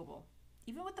more doable.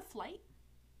 Even with the flight.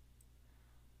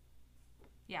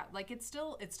 Yeah, like it's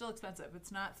still expensive.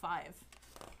 It's not 5.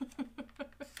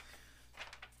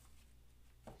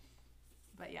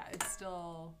 But yeah, it's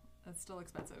still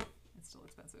expensive. It's still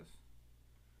expensive.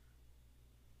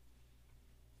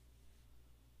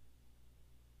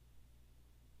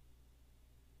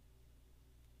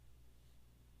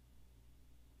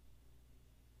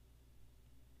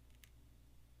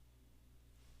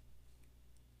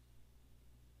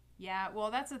 Yeah, well,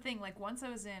 that's the thing. Like once I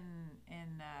was in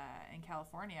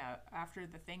California, after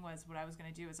the thing was, what I was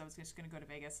gonna do is I was just gonna go to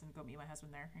Vegas and go meet my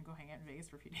husband there and go hang out in Vegas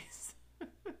for a few days.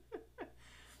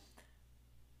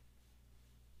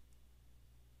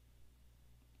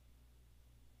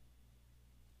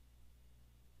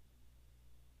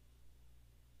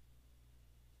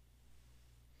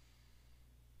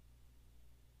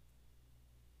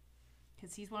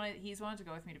 Because he's wanted to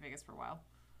go with me to Vegas for a while.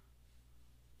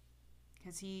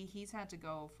 Because he's had to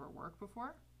go for work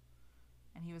before,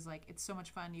 and he was like, "It's so much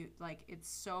fun. You like it's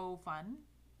so fun."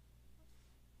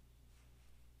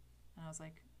 And I was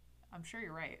like, "I'm sure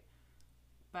you're right,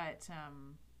 but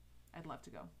I'd love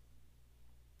to go.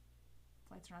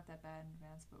 Flights are not that bad in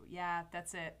advance, but yeah,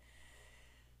 that's it."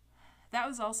 That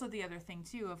was also the other thing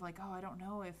too of like, oh, I don't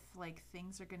know if like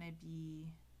things are gonna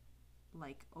be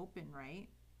like open, right?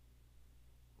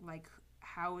 Like,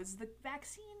 how is the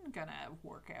vaccine gonna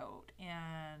work out?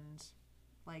 And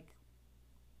like,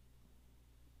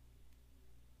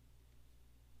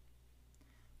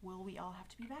 will we all have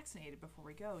to be vaccinated before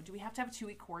we go? Do we have to have a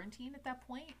 2-week quarantine at that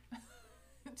point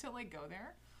to like go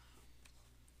there?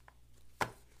 There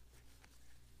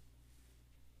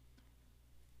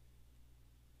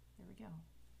we go.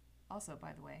 Also,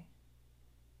 by the way,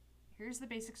 here's the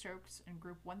basic strokes in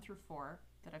group 1 through 4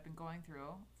 that I've been going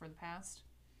through for the past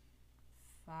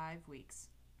 5 weeks.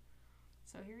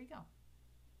 So here you go.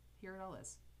 Here it all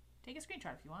is. Take a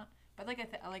screenshot if you want. But like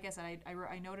I said,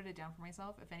 I noted it down for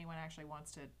myself. If anyone actually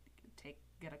wants to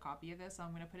get a copy of this, I'm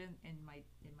going to put it in my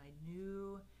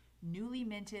newly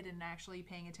minted and actually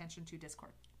paying attention to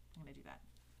Discord. I'm going to do that.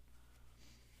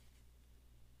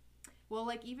 Well,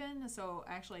 like even so,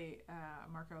 actually,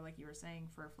 Marco, like you were saying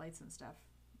for flights and stuff,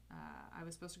 I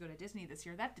was supposed to go to Disney this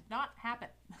year. That did not happen.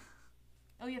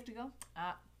 Oh, you have to go?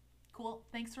 Cool.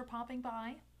 Thanks for popping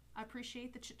by. I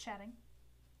appreciate the chit-chatting.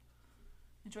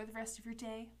 Enjoy the rest of your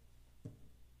day.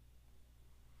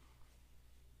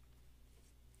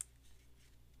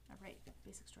 All right,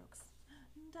 basic strokes.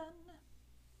 Done.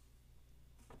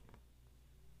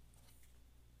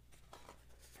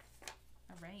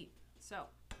 All right. So,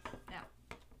 now.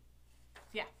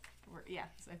 Yeah.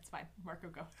 It's fine. Marco,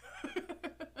 go.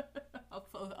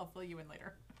 I'll fill you in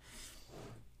later.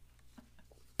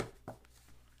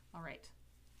 All right.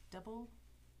 Double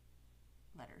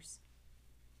letters.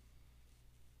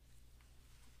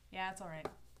 Yeah, it's all right.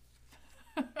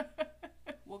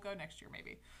 We'll go next year,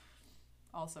 maybe.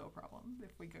 Also a problem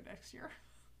if we go next year.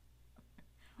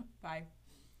 Bye.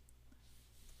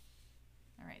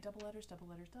 All right, double letters, double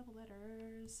letters, double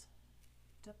letters.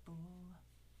 Double.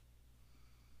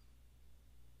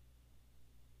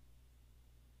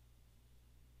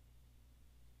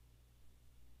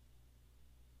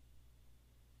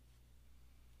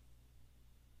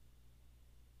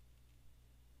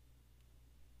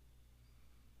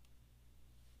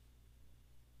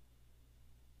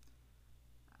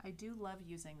 I do love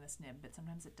using this nib, but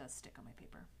sometimes it does stick on my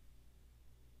paper.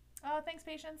 Oh, thanks,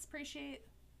 Patience. Appreciate.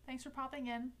 Thanks for popping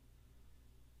in.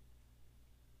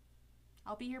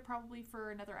 I'll be here probably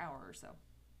for another hour or so,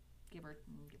 give or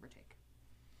take.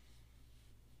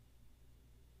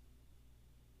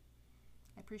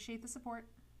 I appreciate the support.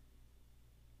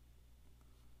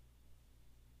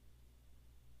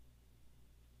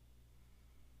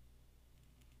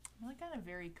 I'm like on a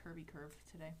very curvy curve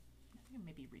today. I think I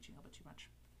may be reaching a little bit too much.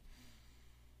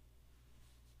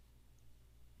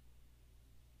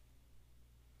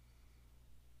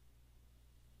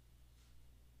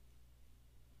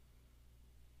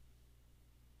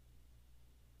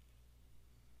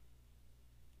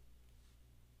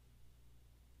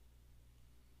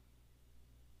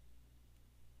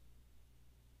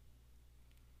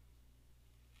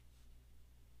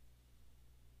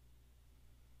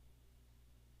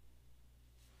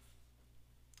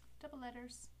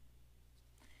 letters.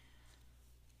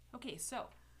 Okay, so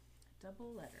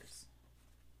double letters.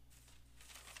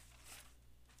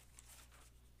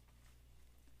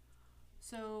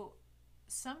 So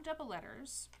some double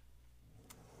letters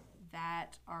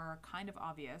that are kind of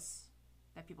obvious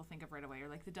that people think of right away are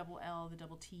like the double L, the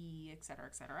double T, etc.,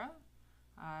 etc.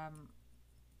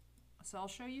 So I'll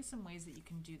show you some ways that you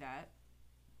can do that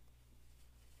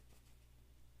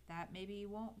that maybe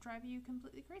won't drive you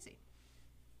completely crazy.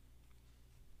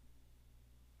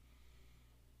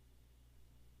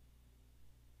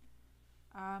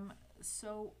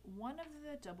 So one of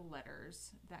the double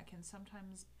letters that can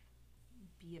sometimes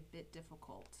be a bit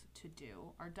difficult to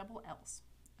do are double L's,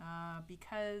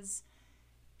 because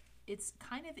it's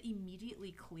kind of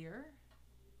immediately clear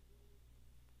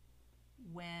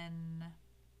when,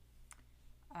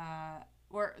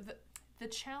 or the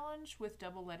challenge with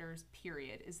double letters,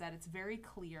 period, is that it's very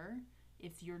clear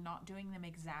if you're not doing them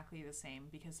exactly the same,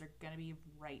 because they're going to be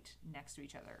right next to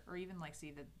each other. Or even like,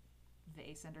 see the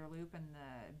ascender loop and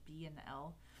the B and the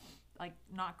L, like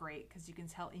not great because you can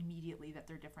tell immediately that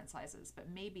they're different sizes. But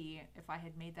maybe if I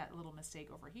had made that little mistake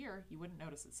over here, you wouldn't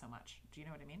notice it so much. Do you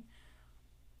know what I mean?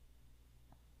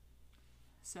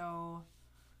 So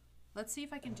let's see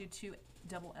if I can do two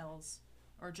double L's,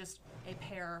 or just a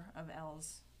pair of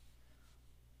L's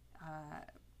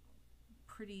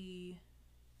pretty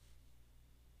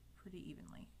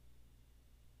evenly.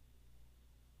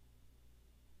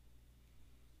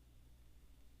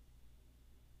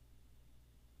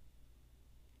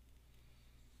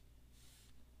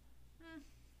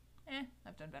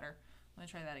 I've done better. Let me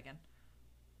try that again.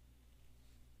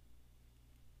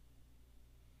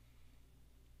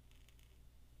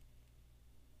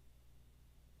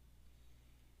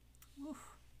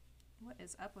 Oof. What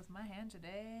is up with my hand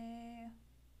today?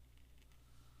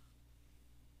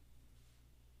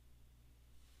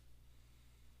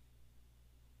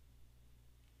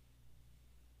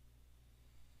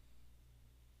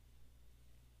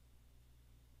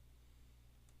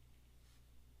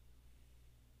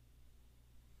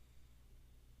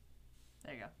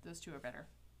 There you go. Those two are better.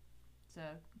 It's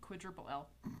a quadruple L.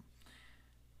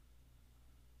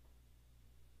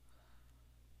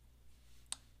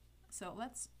 So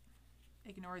let's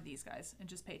ignore these guys and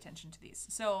just pay attention to these.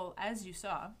 So as you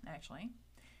saw, actually,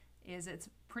 is it's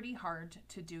pretty hard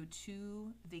to do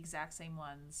two the exact same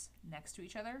ones next to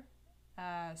each other.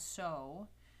 So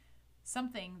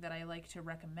something that I like to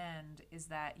recommend is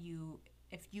that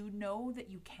if you know that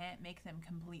you can't make them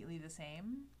completely the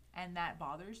same and that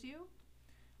bothers you,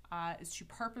 is to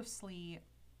purposely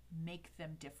make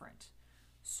them different.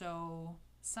 So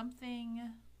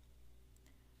something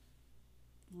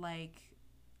like,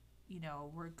 you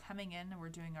know, we're coming in and we're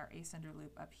doing our ascender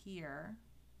loop up here,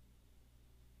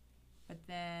 but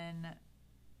then,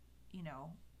 you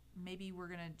know, maybe we're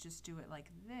gonna just do it like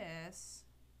this,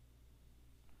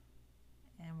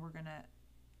 and we're gonna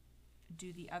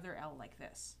do the other L like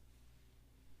this,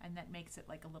 and that makes it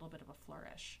like a little bit of a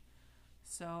flourish.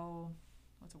 So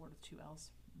what's a word with two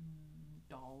L's?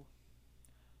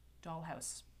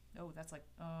 Dollhouse. Oh, that's like,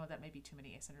 oh, that may be too many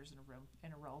ascenders in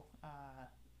a row.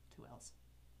 Two L's.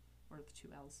 Word with two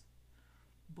L's.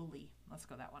 Bully. Let's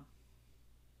go that one.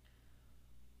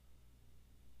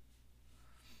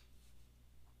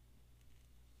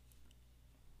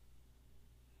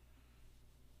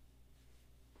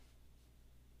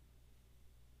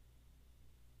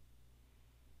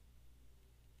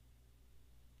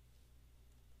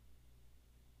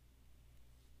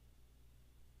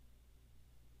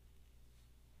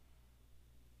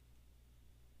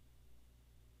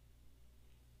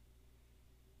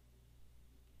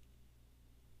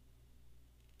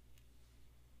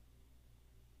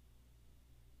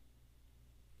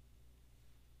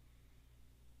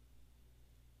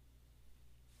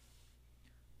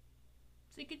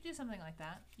 So you could do something like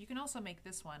that. You can also make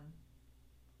this one,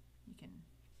 you can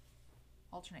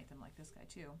alternate them like this guy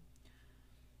too.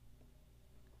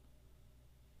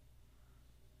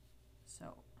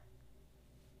 So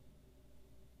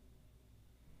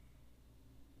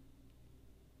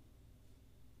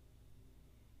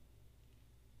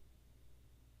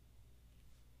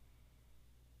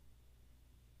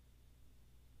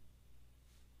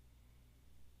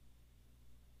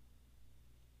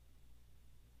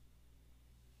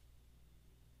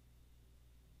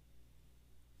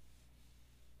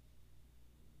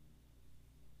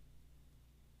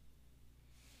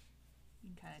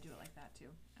kind of do it like that too.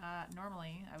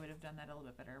 Normally I would have done that a little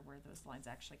bit better where those lines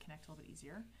actually connect a little bit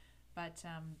easier. But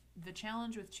the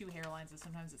challenge with two hairlines is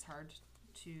sometimes it's hard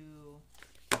to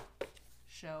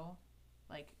show,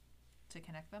 like, to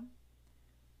connect them.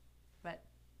 But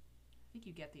think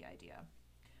you get the idea.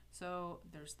 So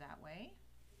there's that way.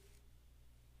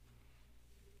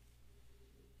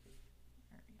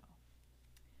 There we go.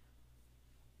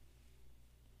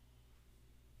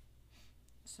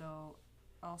 So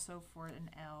also for an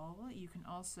L, you can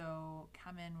also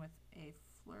come in with a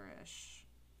flourish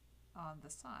on the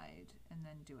side and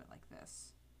then do it like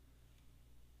this.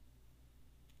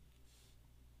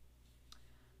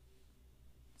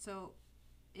 So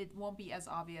it won't be as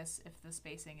obvious if the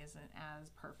spacing isn't as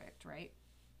perfect, right?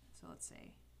 So let's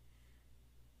say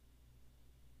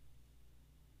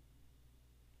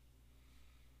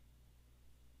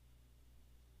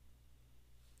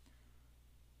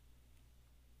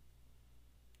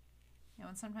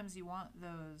and sometimes you want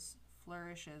those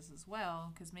flourishes as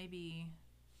well, because maybe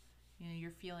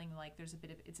you're feeling like there's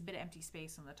it's a bit of empty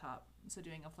space on the top. So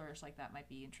doing a flourish like that might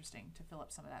be interesting to fill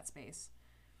up some of that space.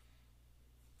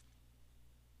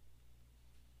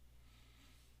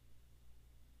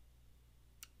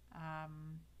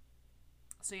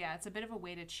 So yeah, it's a bit of a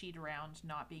way to cheat around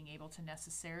not being able to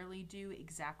necessarily do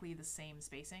exactly the same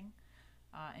spacing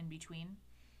in between.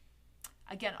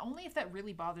 Again, only if that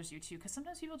really bothers you too, because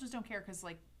sometimes people just don't care, because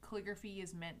like calligraphy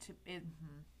is meant to,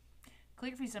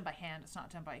 calligraphy is done by hand, it's not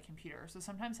done by a computer. So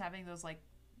sometimes having those like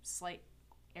slight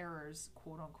errors,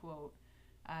 quote unquote,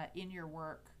 in your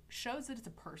work shows that it's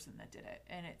a person that did it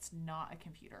and it's not a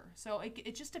computer. So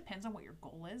it just depends on what your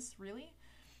goal is, really.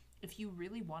 If you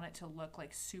really want it to look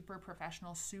like super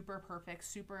professional, super perfect,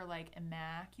 super like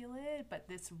immaculate, but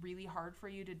it's really hard for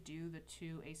you to do the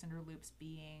two ascender loops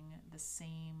being the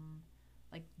same,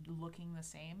 like looking the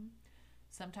same,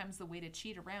 sometimes the way to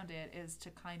cheat around it is to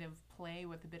kind of play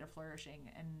with a bit of flourishing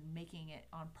and making it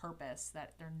on purpose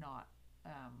that they're not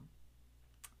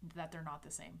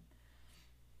the same.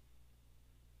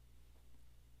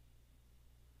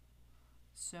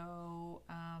 So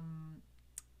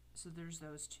so there's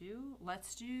those two.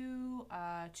 Let's do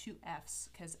two Fs,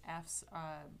 because Fs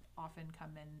often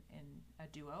come in a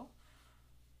duo.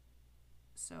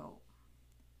 So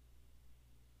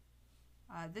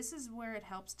this is where it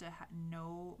helps to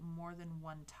know more than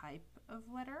one type of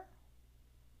letter.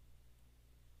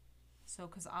 So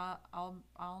because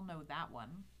I'll know that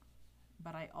one,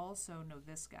 but I also know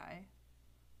this guy.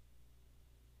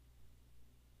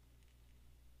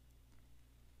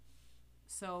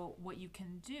 So what you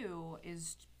can do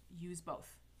is use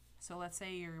both. So let's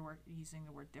say you're using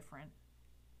the word different.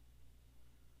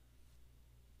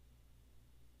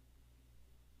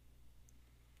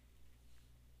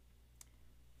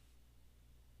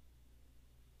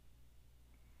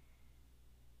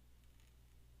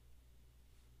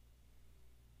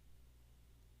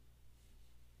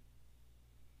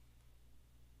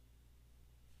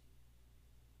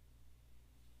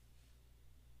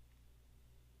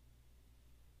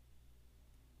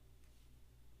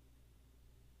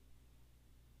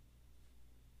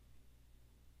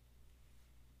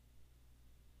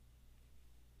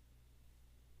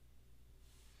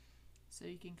 So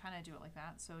you can kind of do it like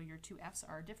that. So your two Fs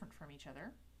are different from each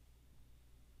other.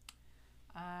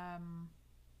 There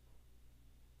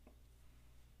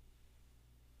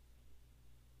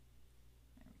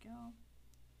we go.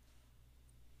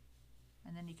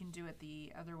 And then you can do it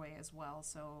the other way as well.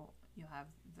 So you'll have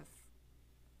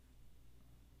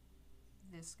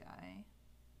this guy,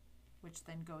 which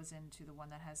then goes into the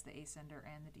one that has the ascender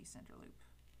and the descender loop.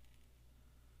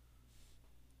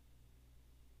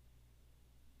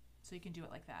 So you can do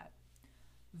it like that,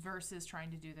 versus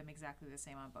trying to do them exactly the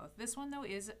same on both. This one though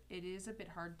is a bit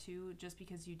hard too, just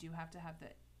because you do have to have the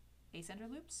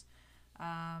ascender loops.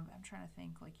 I'm trying to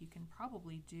think, like you can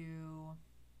probably do,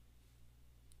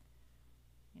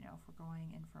 if we're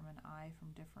going in from an I from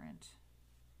different,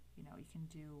 you can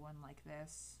do one like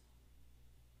this.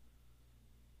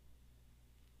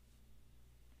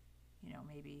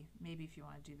 Maybe if you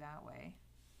want to do that way.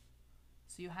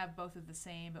 So you have both of the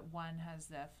same, but one has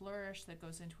the flourish that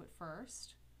goes into it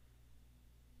first.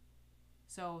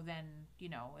 So then,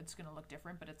 it's going to look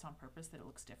different, but it's on purpose that it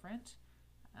looks different.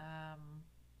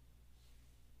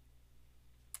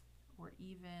 Or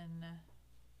even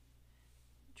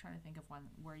trying to think of one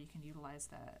where you can utilize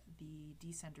the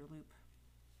descender loop.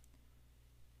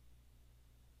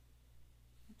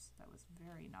 Oops, that was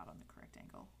very not on the correct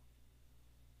angle.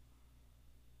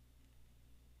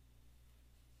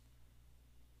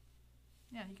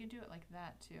 Yeah, you can do it like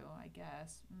that too, I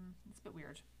guess. It's a bit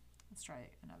weird. Let's try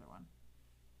another one.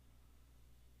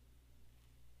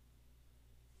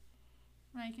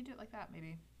 No, you can do it like that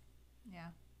maybe.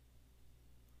 Yeah.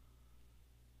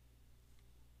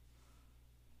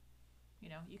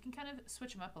 You can kind of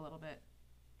switch them up a little bit.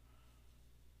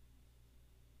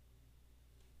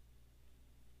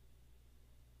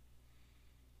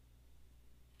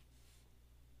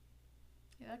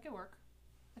 That could work.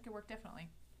 That could work definitely.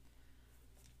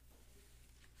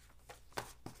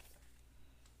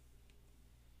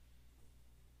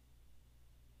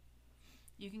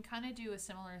 You can kind of do a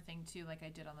similar thing too, like I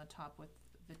did on the top with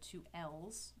the two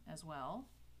L's as well.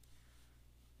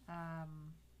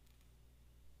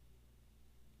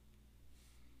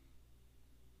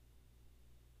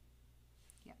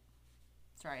 Yeah.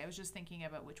 Sorry, I was just thinking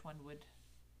about which one would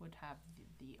have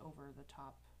the over the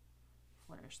top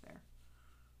flourish there.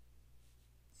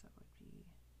 So it would be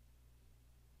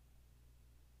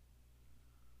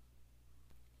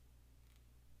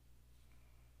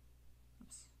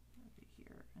that would be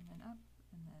here and then up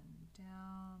and then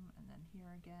down and then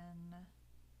here again.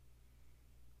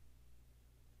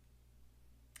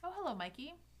 Oh, hello,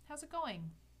 Mikey. How's it going?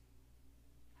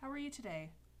 How are you today?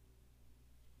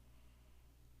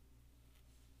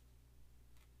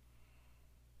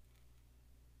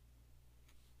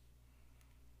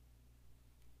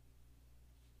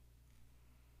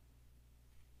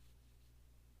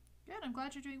 Good. I'm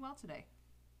glad you're doing well today.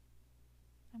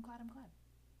 I'm glad.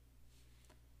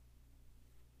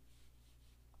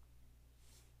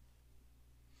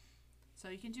 So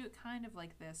you can do it kind of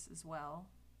like this as well.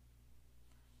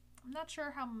 I'm not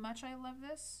sure how much I love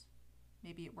this.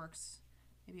 Maybe it works.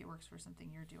 Maybe it works for something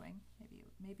you're doing.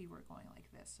 Maybe we're going like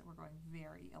this. So we're going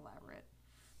very elaborate.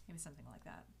 Maybe something like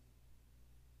that.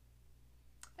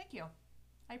 Thank you.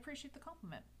 I appreciate the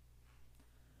compliment.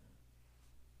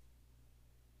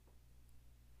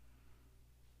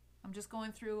 I'm just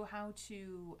going through how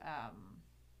to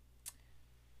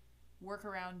work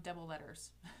around double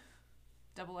letters.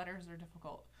 Double letters are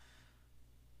difficult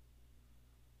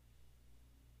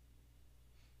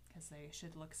because they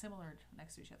should look similar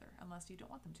next to each other unless you don't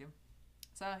want them to.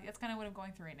 So that's kind of what I'm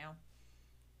going through right now.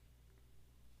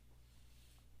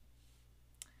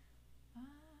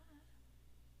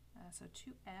 So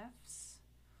two F's.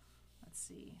 Let's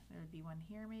see, there would be one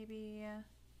here maybe.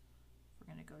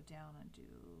 We're going to go down and do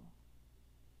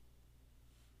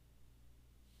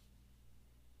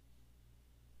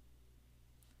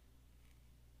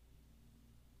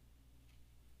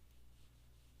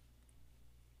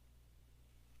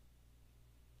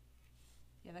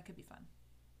yeah, that could be fun.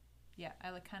 Yeah,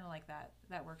 I kind of like that.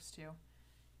 That works too.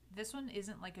 This one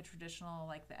isn't like a traditional,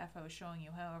 like the F I was showing you.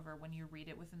 However, when you read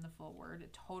it within the full word,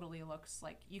 it totally looks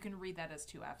like you can read that as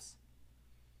two F's.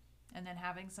 And then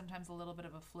having sometimes a little bit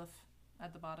of a fliff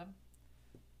at the bottom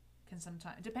can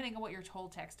sometimes, depending on what your whole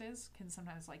text is, can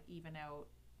sometimes like even out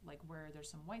like where there's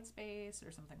some white space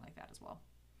or something like that as well.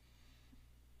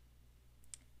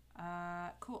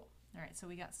 Cool. All right, so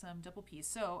we got some double P's.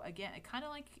 So again, kind of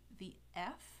like the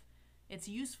F, it's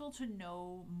useful to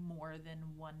know more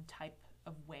than one type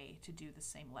of way to do the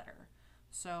same letter.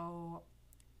 So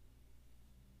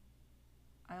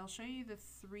I'll show you the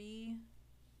three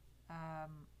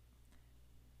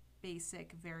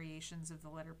basic variations of the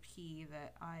letter P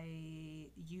that I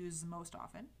use most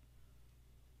often.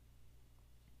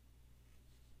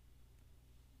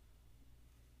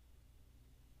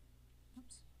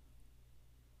 Oops.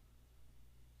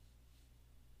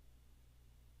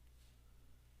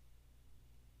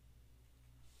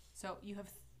 So you have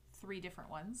three different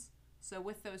ones. So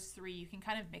with those three, you can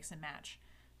kind of mix and match.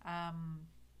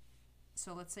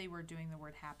 So let's say we're doing the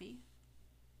word happy.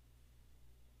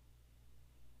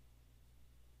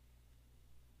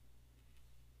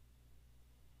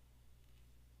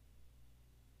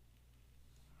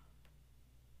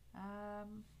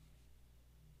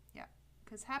 Yeah,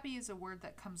 because happy is a word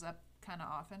that comes up kind of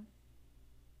often.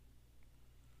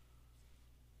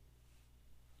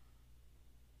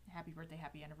 Happy birthday,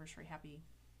 happy anniversary, happy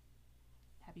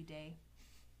day.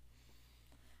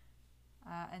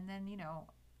 And then, you know,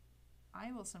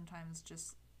 I will sometimes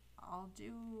I'll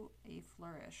do a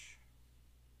flourish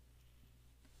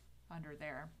under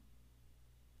there.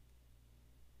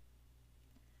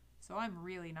 So I'm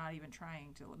really not even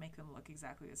trying to make them look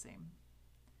exactly the same.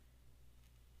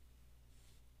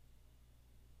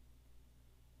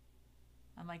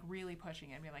 I'm like really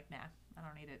pushing it and be like, nah, I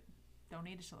don't need it. Don't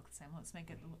need it to look the same. Let's make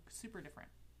it look super different.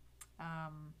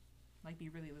 Like be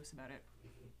really loose about it.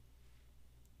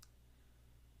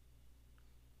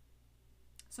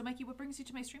 So Mikey, what brings you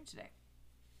to my stream today?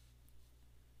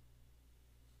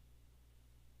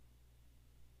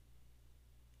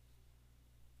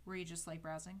 Were you just like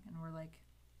browsing and we're like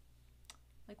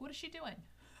what is she doing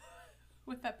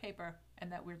with that paper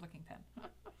and that weird looking pen?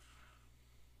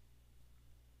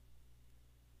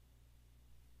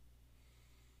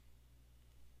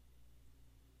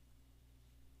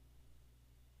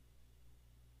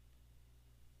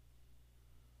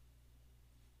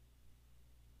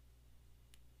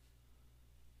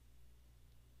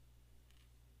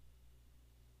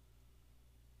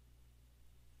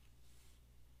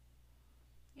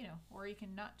 or you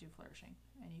can not do flourishing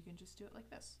and you can just do it like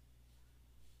this.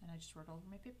 And I just wrote all over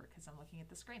my paper because I'm looking at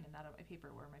the screen and not at my paper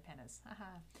where my pen is.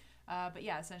 But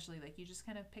yeah, essentially, like, you just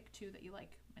kind of pick two that you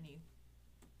like and you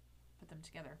put them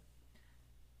together.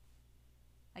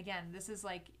 Again, this is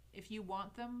like, if you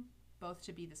want them both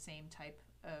to be the same type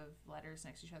of letters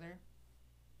next to each other,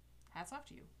 hats off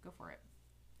to you. Go for it.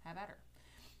 Have at her.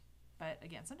 But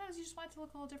again, sometimes you just want it to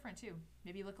look a little different too.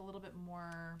 Maybe look a little bit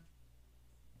more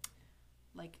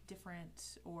like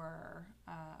different, or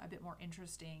a bit more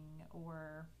interesting,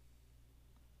 or,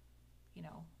 you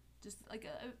know, just like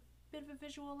a bit of a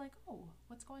visual, like, oh,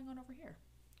 what's going on over here?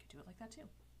 You could do it like that too.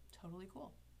 Totally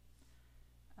cool.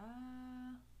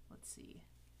 Let's see.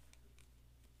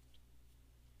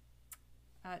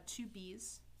 2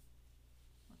 B's.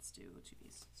 Let's do 2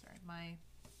 B's. Sorry, because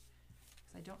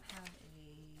I don't have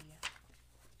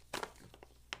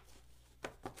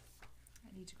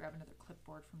I need to grab another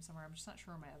clipboard from somewhere. I'm just not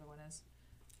sure where my other one is,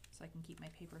 so I can keep my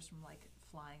papers from like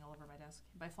flying all over my desk.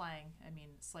 By flying, I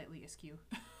mean slightly askew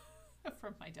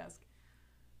from my desk.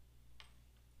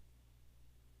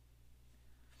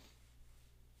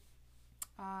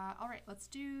 All right, let's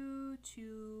do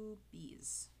 2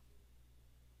 B's.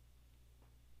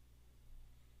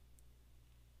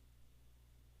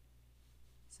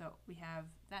 So we have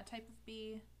that type of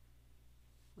bee.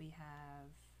 We have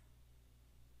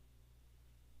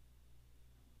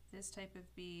this type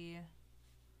of bee,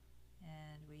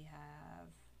 and we have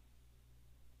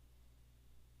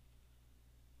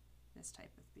this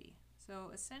type of bee.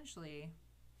 So essentially,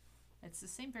 it's the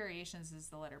same variations as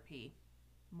the letter P.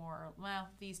 More, well,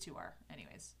 these two are,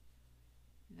 anyways.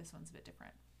 This one's a bit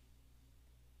different.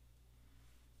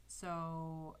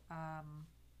 So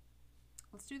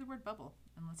let's do the word bubble,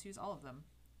 and let's use all of them,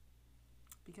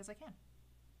 because I can.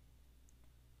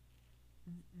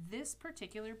 This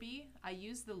particular bee, I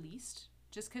use the least,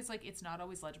 just because like it's not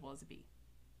always legible as a bee,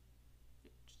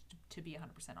 to be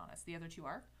 100% honest. The other two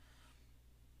are.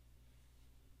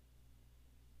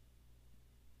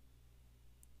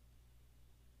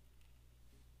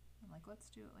 And like, let's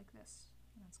do it like this.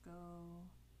 Let's go.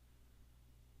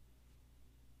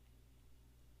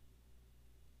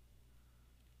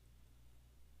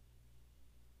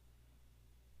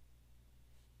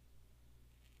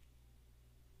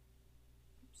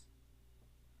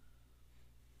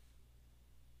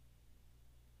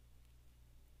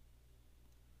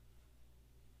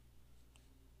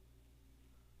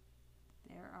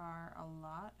 There are a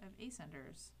lot of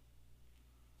ascenders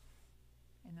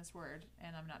in this word,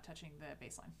 and I'm not touching the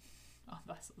baseline on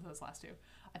those last two.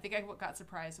 I think I got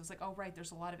surprised. I was like, oh right,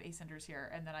 there's a lot of ascenders here,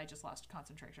 and then I just lost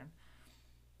concentration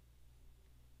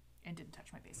and didn't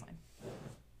touch my baseline.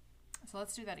 So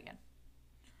let's do that again.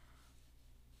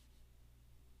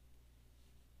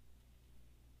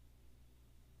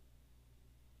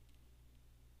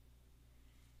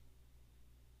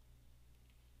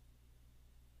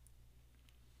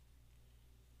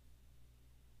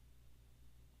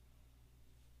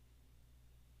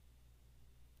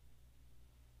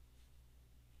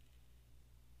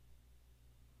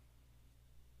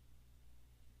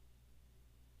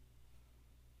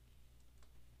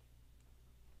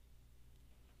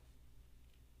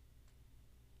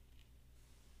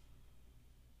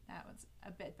 That one's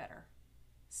a bit better.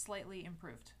 Slightly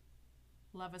improved.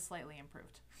 Love a slightly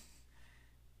improved.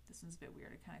 This one's a bit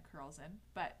weird. It kind of curls in,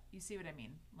 but you see what I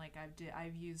mean. Like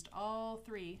I've used all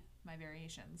 3 my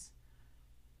variations,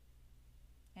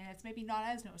 and it's maybe not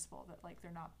as noticeable that like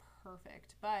they're not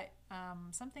perfect. But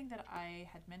something that I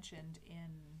had mentioned in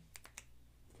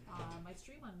my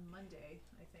stream on Monday,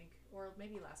 I think, or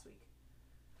maybe last week,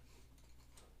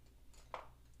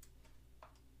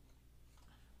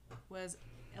 was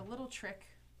a little trick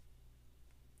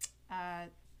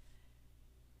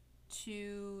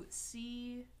to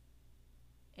see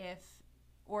if,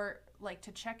 or like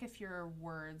to check if your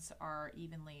words are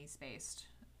evenly spaced,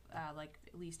 like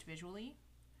at least visually,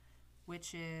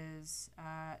 which is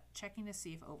checking to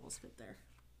see if ovals fit there.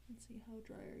 Let's see, how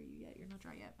dry are you yet? You're not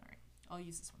dry yet. All right, I'll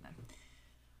use this one then.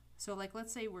 So like,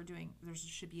 let's say we're doing, there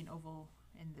should be an oval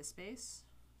in this space,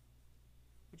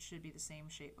 which should be the same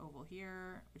shape oval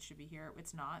here, which should be here.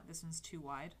 It's not. This one's too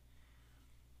wide.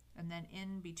 And then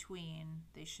in between,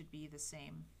 they should be the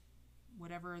same,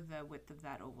 whatever the width of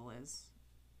that oval is.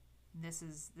 This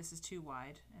is too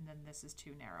wide, and then this is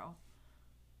too narrow.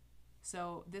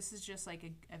 So this is just like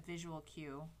a visual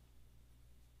cue.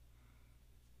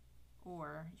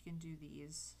 Or you can do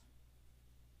these,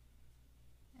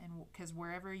 and because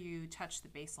wherever you touch the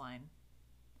baseline,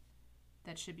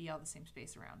 that should be all the same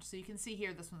space around. So you can see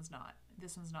here, this one's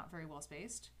not very well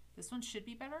spaced. This one should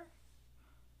be better.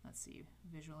 let's see,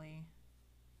 visually.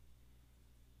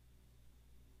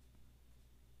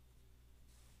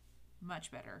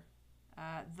 Much better.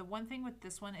 The one thing with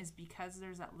this one is because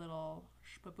there's that little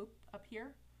shpoop up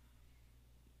here,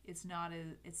 it's not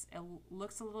as, it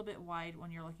looks a little bit wide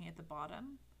when you're looking at the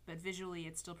bottom, but visually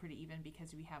it's still pretty even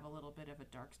because we have a little bit of a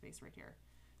dark space right here.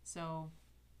 So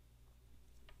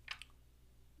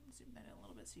zoom that in a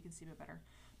little bit so you can see a bit better.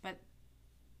 But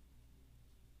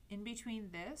in between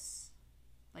this,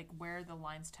 like where the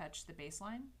lines touch the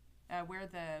baseline, where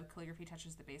the calligraphy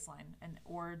touches the baseline, and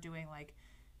or doing like,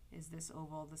 is this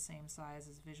oval the same size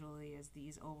as visually as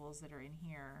these ovals that are in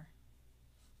here?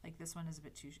 Like this one is a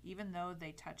bit too, even though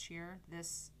they touch here,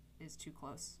 this is too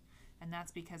close. And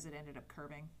that's because it ended up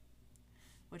curving,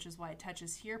 which is why it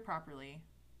touches here properly,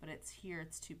 but it's here,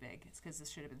 it's too big. It's because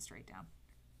this should have been straight down.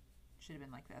 Should have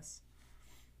been like this.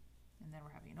 And then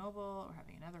we're having an oval, we're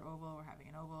having another oval, we're having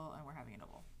an oval, and we're having an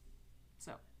oval.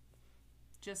 So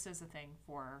just as a thing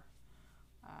for,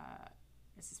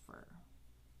 this is for,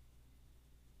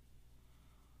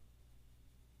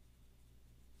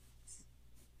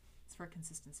 for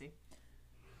consistency.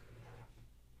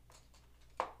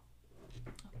 Oh,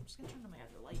 I'm just gonna turn on my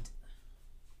other light.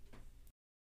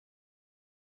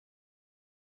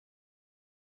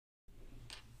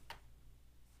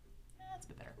 That's a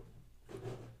bit better.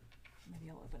 Maybe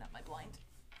I'll open up my blind.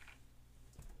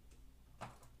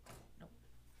 Nope.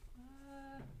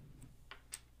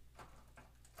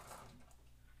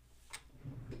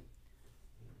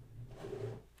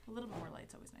 A little bit more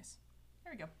light's always nice.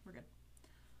 There we go, we're good.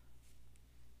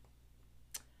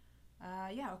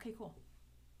 Yeah, okay, cool.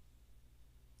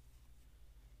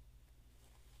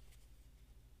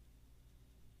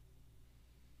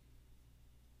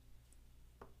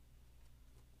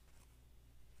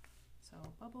 So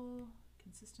bubble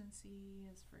consistency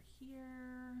is for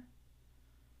here.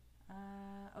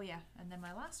 Oh yeah, and then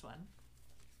my last one,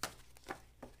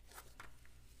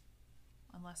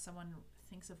 unless someone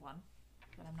thinks of one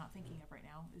that I'm not thinking of right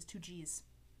now, is 2 G's,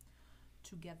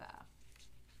 together.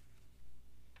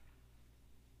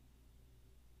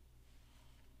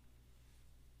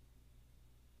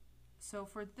 So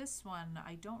for this one,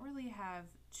 I don't really have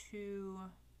 2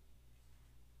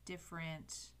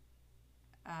 different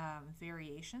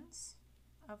variations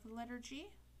of the letter G.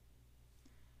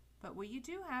 But what you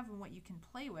do have and what you can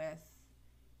play with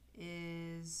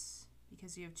is,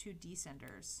 because you have 2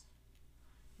 descenders,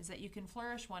 is that you can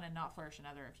flourish one and not flourish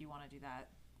another if you want to do that.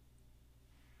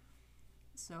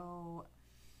 So,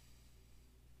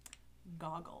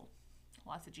 goggle.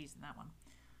 Lots of G's in that one.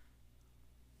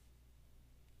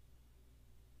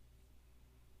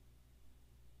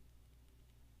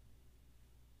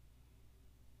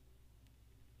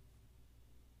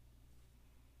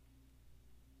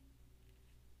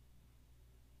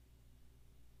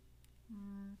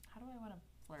 How do I want to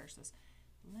flourish this?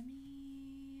 Let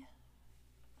me,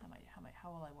 how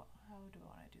do I want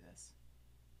to do this?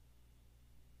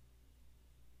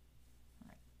 All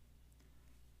right,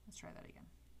 let's try that again.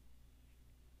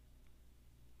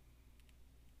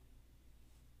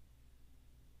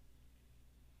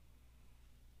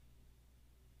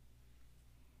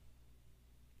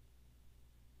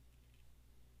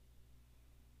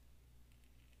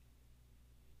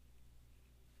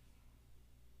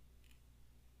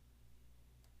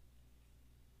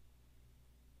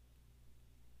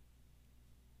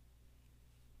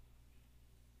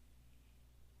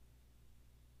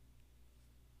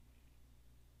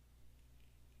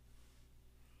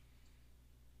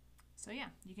 So yeah,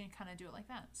 you can kind of do it like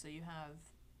that. So you have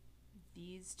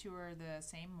these 2 are the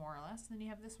same more or less, and then you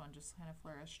have this one just kind of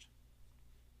flourished,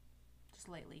 just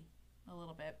lightly, a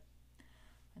little bit.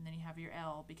 And then you have your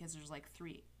L because there's like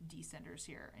 3 descenders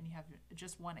here, and you have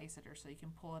just 1 ascender, so you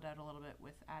can pull it out a little bit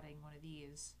with adding one of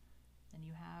these. Then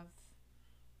you have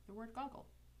the word goggle,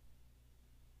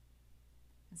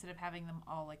 instead of having them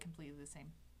all like completely the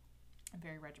same and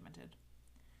very regimented.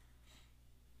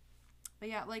 But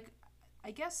yeah, like, I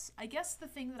guess the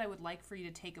thing that I would like for you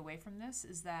to take away from this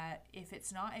is that if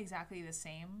it's not exactly the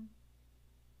same,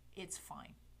 it's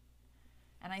fine.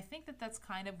 And I think that that's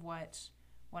kind of what,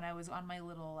 when I was on my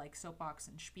little like soapbox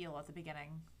and spiel at the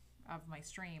beginning of my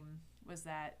stream, was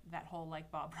that whole like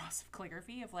Bob Ross of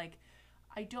calligraphy, of like,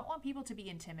 I don't want people to be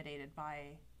intimidated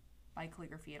by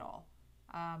calligraphy at all.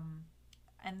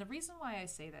 And the reason why I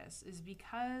say this is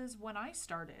because when I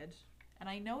started, and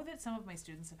I know that some of my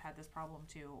students have had this problem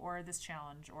too, or this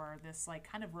challenge, or this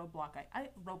like kind of roadblock.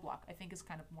 Roadblock, I think, is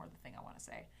kind of more the thing I want to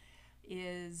say,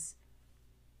 is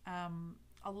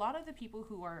a lot of the people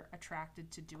who are attracted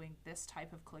to doing this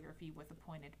type of calligraphy with a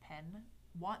pointed pen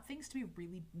want things to be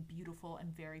really beautiful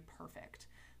and very perfect.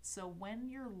 So when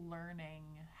you're learning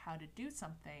how to do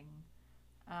something,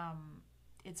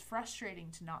 it's frustrating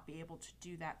to not be able to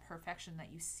do that perfection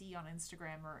that you see on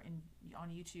Instagram or on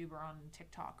YouTube or on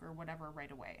TikTok or whatever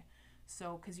right away.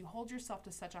 So because you hold yourself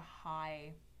to such a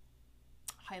high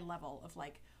level of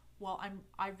like, well,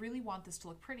 I really want this to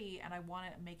look pretty and I want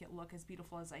to make it look as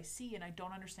beautiful as I see, and I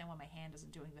don't understand why my hand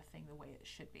isn't doing the thing the way it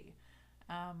should be.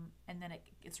 And then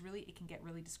it can get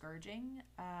really discouraging.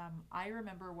 I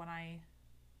remember when I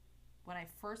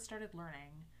first started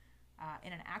learning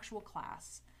in an actual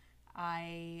class,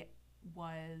 I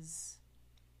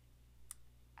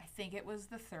think it was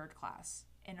the third class,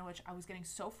 in which I was getting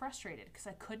so frustrated because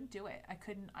I couldn't do it. I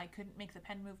couldn't make the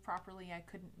pen move properly. I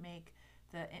couldn't make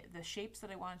the shapes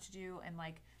that I wanted to do. And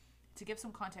like, to give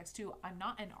some context too, I'm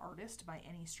not an artist by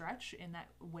any stretch in that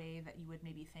way that you would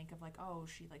maybe think of like, oh,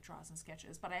 she like draws and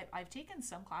sketches. But I've taken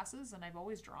some classes and I've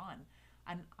always drawn,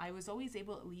 and I was always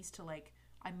able at least to like,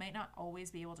 I might not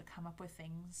always be able to come up with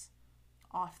things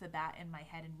off the bat in my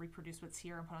head and reproduce what's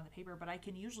here and put on the paper, but I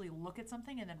can usually look at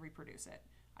something and then reproduce it.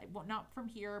 Well, not from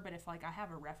here, but if like I have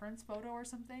a reference photo or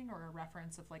something, or a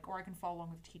reference of like, or I can follow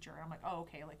along with the teacher and I'm like, oh,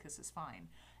 okay, like this is fine.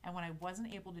 And when I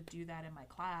wasn't able to do that in my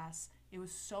class, it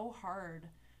was so hard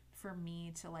for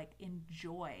me to like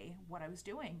enjoy what I was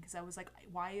doing, because I was like,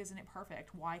 why isn't it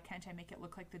perfect? Why can't I make it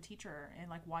look like the teacher? And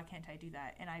like, why can't I do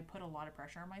that? And I put a lot of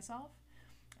pressure on myself.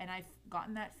 And I've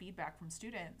gotten that feedback from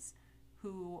students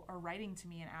who are writing to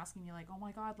me and asking me like, oh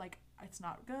my God, like it's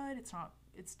not good.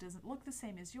 It doesn't look the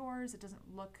same as yours. It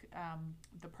doesn't look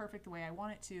the perfect the way I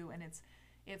want it to. And it's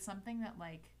something that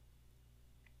like,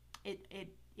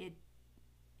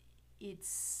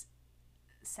 it's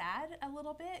sad a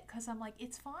little bit, because I'm like,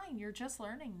 it's fine. You're just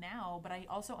learning now. But I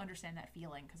also understand that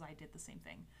feeling, because I did the same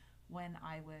thing when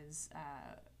I was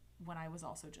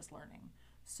also just learning.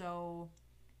 So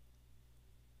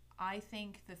I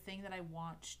think the thing that I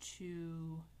want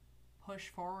to push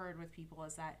forward with people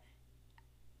is that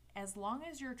as long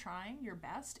as you're trying your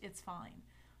best, it's fine.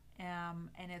 And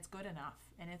it's good enough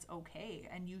and it's okay.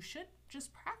 And you should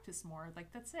just practice more.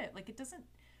 Like, that's it. Like,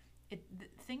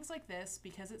 things like this,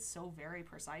 because it's so very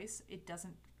precise, it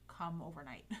doesn't come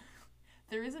overnight.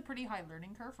 There is a pretty high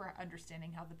learning curve for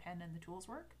understanding how the pen and the tools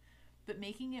work, but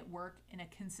making it work in a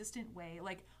consistent way.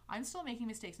 Like, I'm still making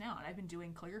mistakes now, and I've been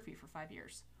doing calligraphy for 5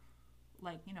 years.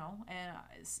 Like, you know,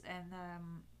 and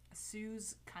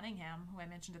Suze Cunningham, who I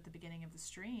mentioned at the beginning of the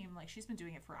stream, like, she's been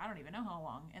doing it for I don't even know how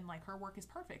long, and like, her work is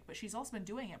perfect, but she's also been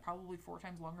doing it probably 4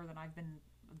 times longer than I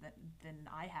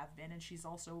have been, and she's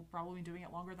also probably been doing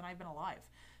it longer than I've been alive.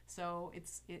 So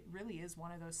it really is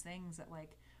one of those things that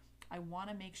like, I want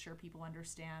to make sure people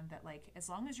understand that like, as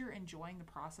long as you're enjoying the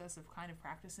process of kind of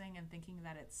practicing and thinking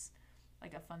that it's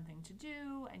like a fun thing to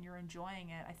do and you're enjoying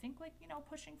it, I think like, you know,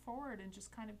 pushing forward and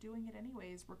just kind of doing it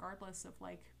anyways, regardless of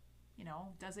like, you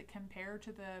know, does it compare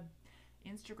to the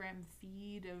Instagram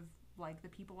feed of like the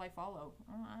people I follow?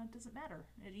 It doesn't matter.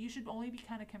 You should only be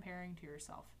kind of comparing to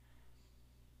yourself.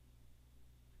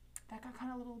 That got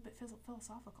kind of a little bit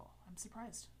philosophical. I'm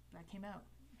surprised that came out.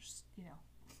 Just, you know,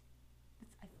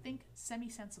 it's, I think,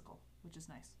 semi-sensical, which is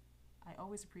nice. I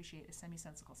always appreciate a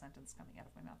semi-sensical sentence coming out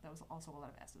of my mouth. That was also a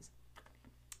lot of S's.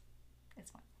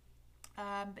 It's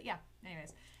fine. But yeah,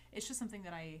 anyways, it's just something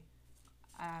that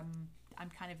I'm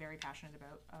kind of very passionate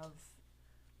about, of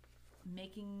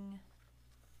making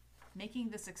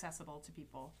this accessible to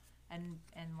people. And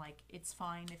like, it's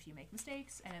fine if you make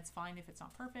mistakes, and it's fine if it's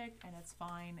not perfect, and it's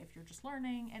fine if you're just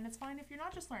learning, and it's fine if you're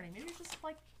not just learning. Maybe you're just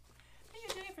like, maybe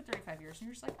you're doing it for 35 years and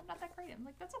you're just like, I'm not that great. I'm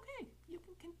like, that's okay. You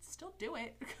can still do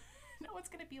it. No, it's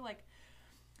going to be like,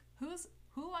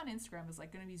 who on Instagram is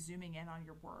like going to be zooming in on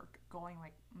your work going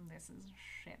like, this is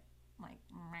shit. Like,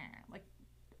 meh. Like,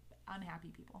 unhappy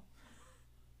people.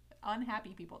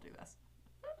 Unhappy people do this.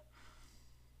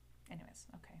 Anyways,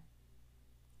 okay.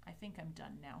 I think I'm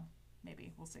done now.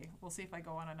 Maybe. We'll see. We'll see if I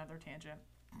go on another tangent.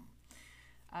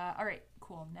 All right,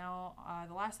 cool. Now,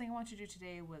 the last thing I want to do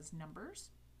today was numbers.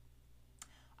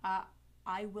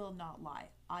 I will not lie.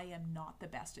 I am not the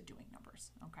best at doing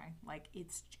numbers, okay? Like,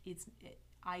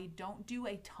 I don't do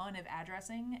a ton of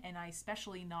addressing, and I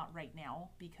especially not right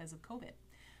now because of COVID.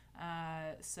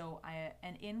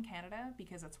 And in Canada,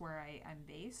 because that's where I'm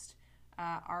based,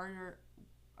 our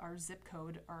zip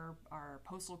code, our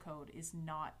postal code is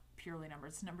not purely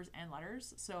numbers. It's numbers and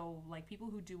letters. So like, people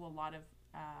who do a lot of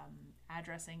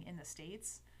addressing in the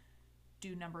States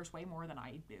do numbers way more than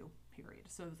I do, period.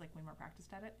 So it's like way more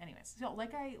practiced at it. Anyways, so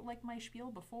like my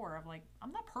spiel before of like,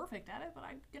 I'm not perfect at it, but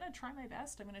I'm gonna try my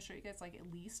best. I'm gonna show you guys like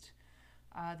at least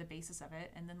the basis of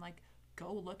it, and then like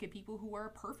go look at people who are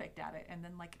perfect at it and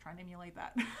then like try and emulate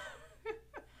that.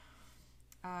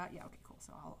 Yeah, okay, cool.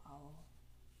 So I'll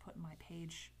put my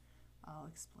page, I'll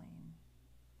explain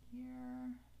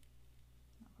here.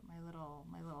 I'll put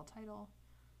my little title.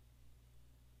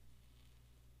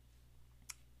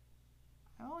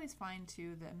 I always find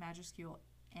too the majuscule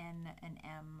N and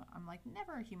M, I'm like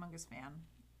never a humongous fan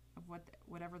of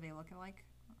whatever they look like,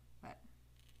 but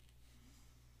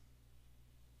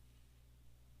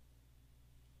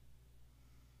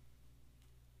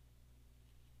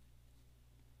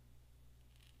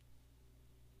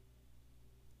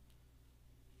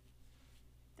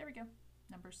there we go.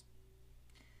 Numbers.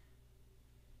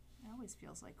 It always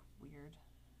feels like weird.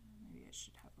 Maybe I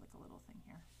should have like a little thing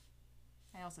here.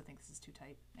 I also think this is too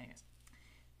tight. Anyways,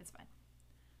 it's fine.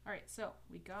 All right, so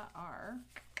we got our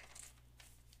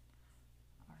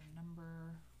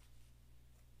number.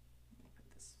 Let me put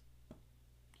this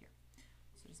here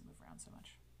so it doesn't move around so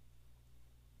much.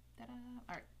 Ta-da!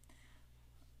 All right.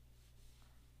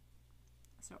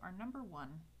 So our number 1,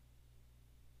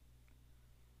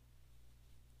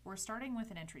 we're starting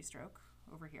with an entry stroke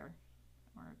over here.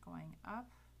 We're going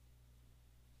up,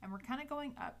 and we're kind of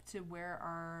going up to where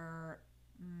our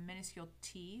minuscule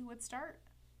T would start,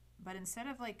 but instead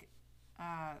of like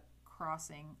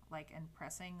crossing like and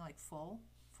pressing like full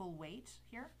weight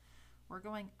here, we're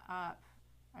going up,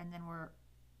 and then we're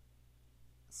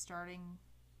starting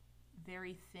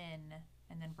very thin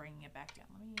and then bringing it back down.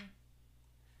 Let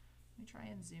me try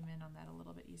and zoom in on that a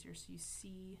little bit easier so you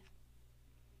see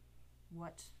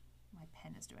what my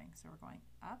pen is doing. So we're going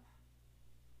up,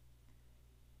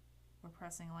 we're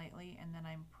pressing lightly, and then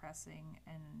I'm pressing,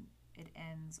 and it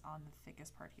ends on the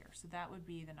thickest part here. So that would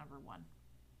be the number 1.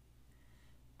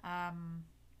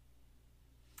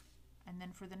 And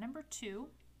then for the number 2,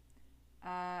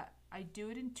 I do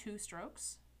it in 2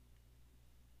 strokes.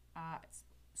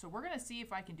 So we're gonna see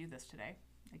if I can do this today.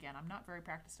 Again, I'm not very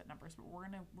practiced at numbers, but we're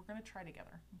gonna try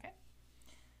together. Okay.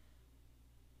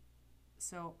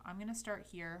 So I'm gonna start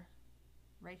here,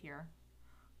 right here.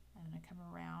 I'm gonna come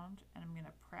around, and I'm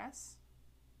gonna press,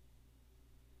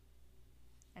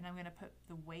 and I'm gonna put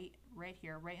the weight right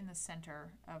here, right in the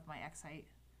center of my X height.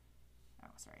 Oh,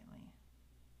 sorry,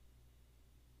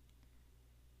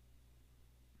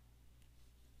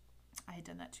 I had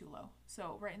done that too low.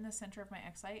 So right in the center of my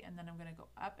X height, and then I'm gonna go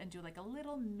up and do like a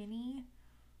little mini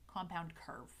compound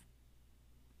curve.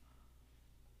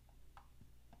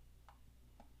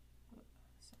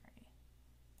 Sorry.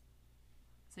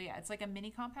 So yeah, it's like a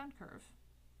mini compound curve.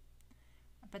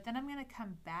 But then I'm gonna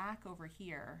come back over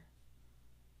here,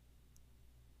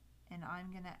 and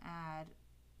I'm gonna add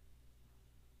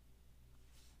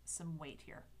some weight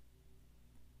here.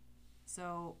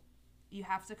 So you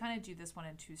have to kind of do this one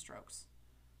in 2 strokes.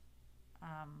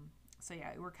 So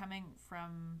yeah, we're coming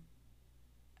from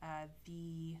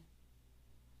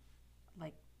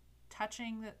like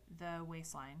touching the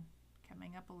waistline,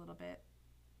 coming up a little bit,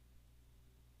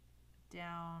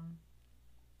 down,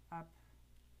 up,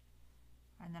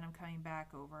 and then I'm coming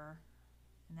back over,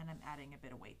 and then I'm adding a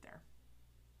bit of weight there.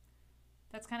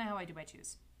 That's kind of how I do my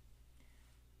 2s.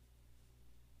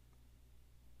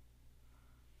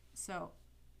 So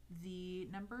the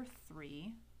number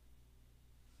 3,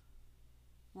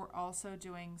 we're also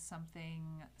doing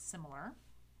something similar.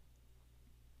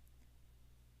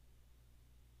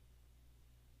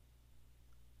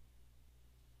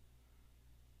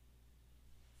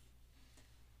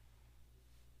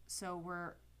 So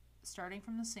we're starting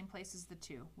from the same place as the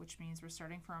 2, which means we're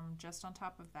starting from just on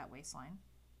top of that waistline.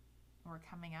 We're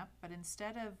coming up, but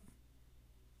instead of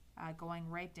going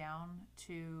right down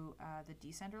to the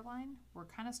descender line, we're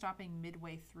kind of stopping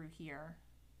midway through here,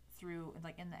 through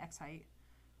like in the X height.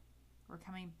 We're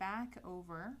coming back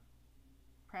over,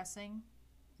 pressing,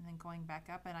 and then going back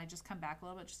up, and I just come back a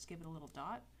little bit just to give it a little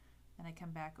dot. Then I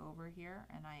come back over here,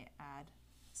 and I add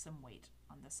some weight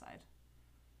on this side.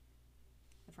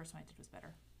 The first one I did was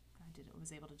better. I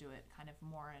was able to do it kind of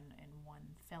more in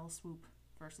one fell swoop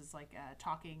versus like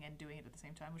talking and doing it at the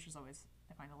same time, which is always,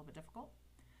 I find, a little bit difficult.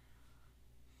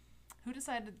 Who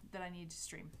decided that I need to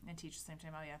stream and teach at the same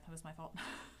time? Oh yeah, that was my fault.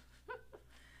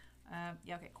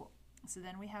 Yeah, okay, cool. So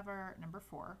then we have our number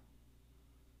 4.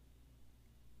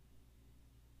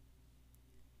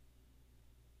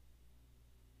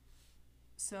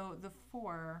 So the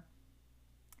 4,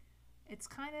 it's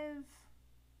kind of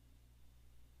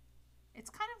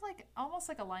like almost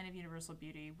like a line of universal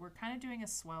beauty. We're kind of doing a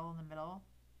swell in the middle.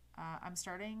 I'm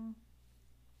starting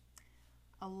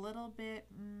a little bit,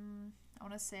 I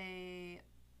want to say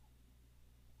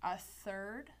a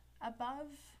third above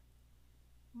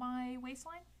my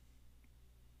waistline.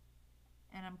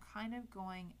 and I'm kind of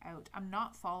going out. I'm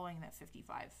not following that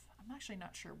 55. I'm actually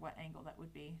not sure what angle that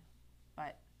would be,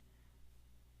 but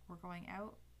we're going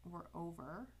out, we're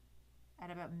over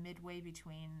at about midway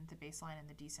between the baseline and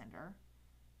the descender.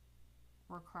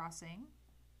 We're crossing,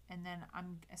 and then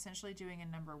I'm essentially doing a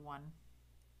number 1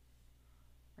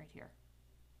 right here.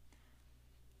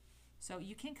 So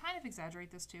you can kind of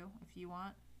exaggerate this too if you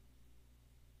want,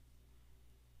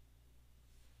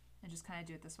 and just kind of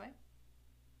do it this way.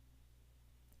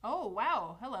 Oh,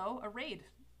 wow. Hello, a raid.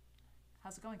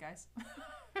 How's it going, guys?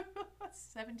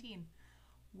 17.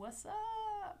 What's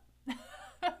up?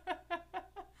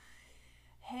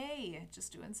 Hey,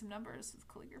 just doing some numbers with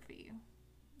calligraphy.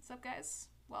 What's up, guys?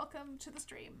 Welcome to the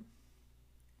stream.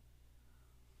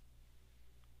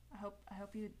 I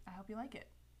hope you like it.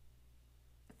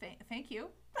 Thank you.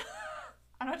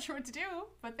 I'm not sure what to do,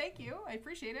 but thank you. I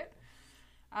appreciate it.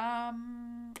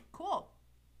 Cool.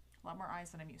 A lot more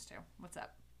eyes than I'm used to. What's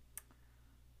up?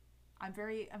 I'm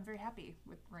very happy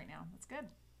with right now. That's good.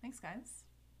 Thanks, guys.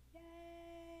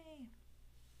 Yay.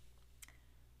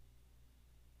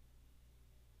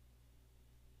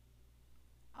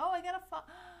 Oh, I got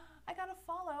a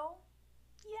follow.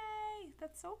 Yay.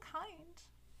 That's so kind.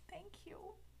 Thank you.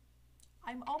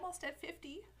 I'm almost at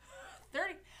 50.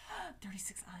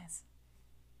 36 eyes.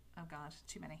 Oh god,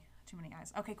 too many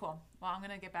eyes. Okay, cool. Well, I'm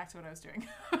gonna get back to what I was doing.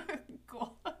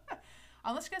 Cool.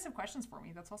 Unless you guys have questions for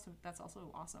me, that's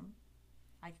also awesome.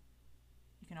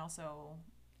 You can also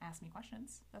ask me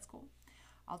questions. That's cool.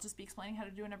 I'll just be explaining how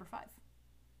to do a number 5.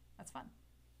 That's fun.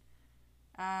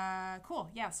 Cool.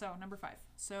 Yeah. So number 5.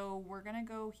 So we're gonna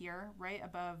go here, right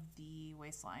above the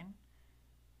waistline.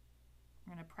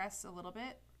 We're gonna press a little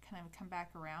bit, kind of come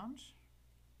back around,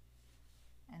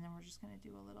 and then we're just gonna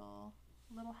do a little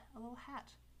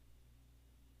hat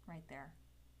right there.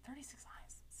 36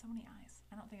 eyes. So many eyes.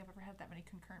 I don't think I've ever had that many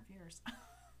concurrent viewers.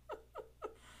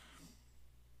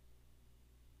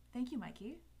 Thank you,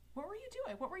 Mikey. What were you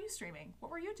doing? What were you streaming? What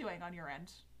were you doing on your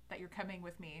end that you're coming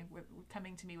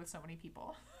to me with so many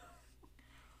people?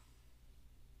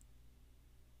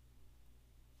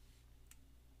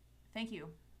 Thank you.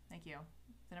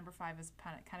 The number 5 is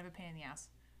kind of a pain in the ass.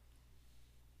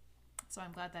 So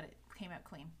I'm glad that it came out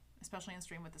clean, especially in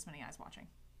stream with this many eyes watching.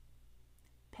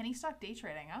 Penny stock day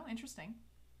trading. Oh, interesting.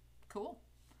 Cool.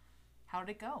 How did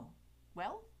it go?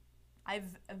 Well,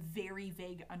 I've a very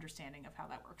vague understanding of how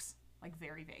that works. Like,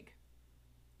 very vague.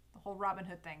 The whole Robin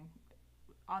Hood thing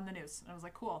on the news. And I was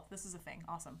like, cool, this is a thing.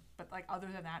 Awesome. But, like, other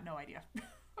than that, no idea.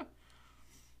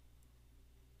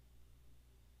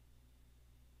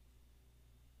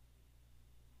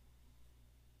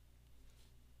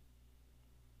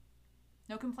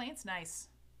 No complaints? Nice.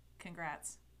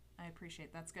 Congrats. I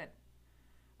appreciate that's good.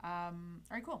 All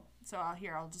right, cool. So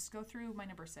I'll just go through my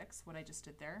number 6, what I just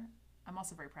did there. I'm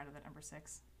also very proud of that number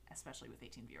 6, especially with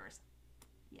 18 viewers.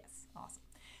 Yes, awesome.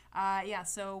 Yeah,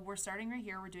 so we're starting right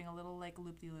here. We're doing a little like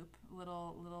loop-de-loop,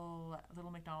 little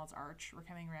McDonald's arch. We're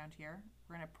coming around here.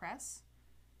 We're gonna press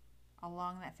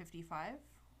along that 55,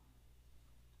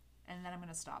 and then I'm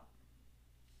gonna stop.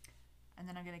 And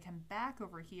then I'm gonna come back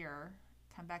over here,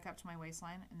 come back up to my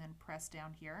waistline, and then press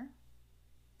down here.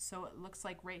 So it looks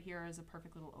like right here is a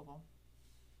perfect little oval.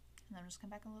 And then just come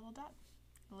back a little dot,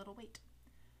 a little weight.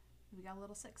 We got a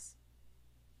little 6.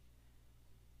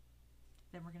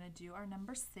 Then we're gonna do our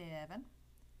number 7.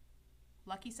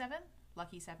 Lucky 7?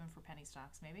 Lucky 7 for penny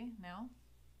stocks, maybe? No?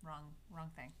 Wrong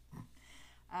thing.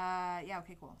 Yeah,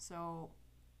 okay, cool. So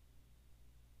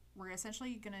we're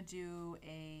essentially gonna do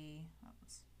a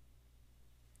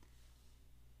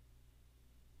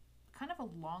kind of a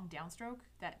long downstroke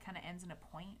that kind of ends in a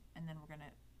point, and then we're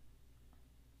gonna,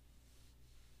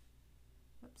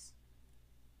 whoops.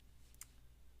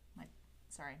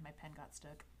 Sorry, my pen got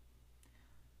stuck.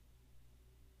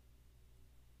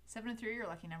 7 and 3 are your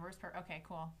lucky numbers. Okay,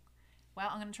 cool. Well,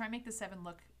 I'm going to try and make the 7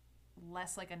 look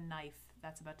less like a knife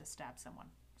that's about to stab someone.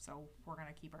 So we're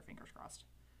going to keep our fingers crossed.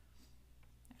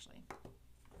 Actually,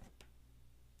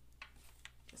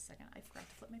 just a second. I forgot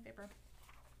to flip my paper.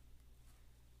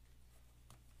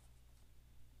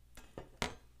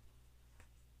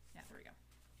 Yeah, there we go.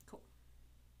 Cool.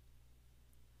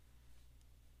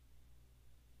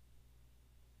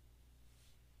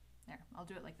 There, I'll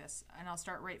do it like this. And I'll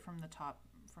start right from the top,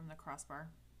 from the crossbar,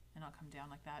 and I'll come down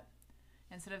like that.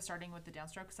 Instead of starting with the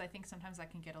downstroke, because I think sometimes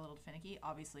that can get a little finicky,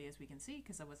 obviously, as we can see,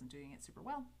 because I wasn't doing it super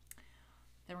well.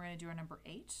 Then we're going to do our number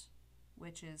 8,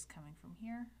 which is coming from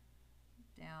here,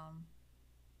 down,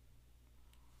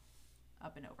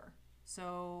 up and over.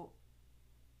 So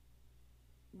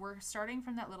we're starting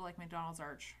from that little like McDonald's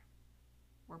arch.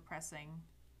 We're pressing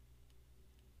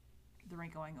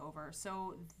going over.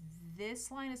 So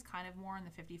this line is kind of more on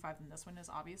the 55 than this one is,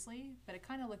 obviously, but it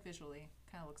kind of looks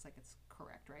like it's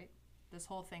correct, right? This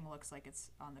whole thing looks like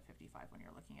it's on the 55 when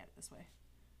you're looking at it this way,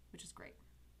 which is great.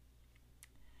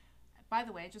 By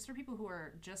the way, just for people who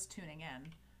are just tuning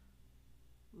in,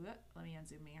 let me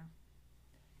unzoom here.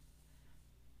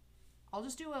 I'll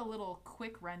just do a little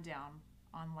quick rundown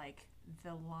on like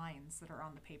the lines that are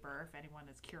on the paper if anyone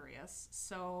is curious.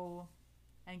 So,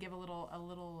 and give a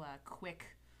little quick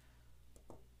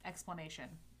explanation,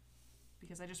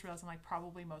 because I just realized I'm like,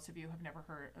 probably most of you have never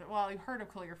heard, well, you've heard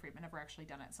of calligraphy but never actually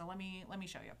done it. So let me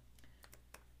show you.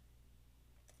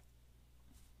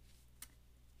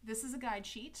 This is a guide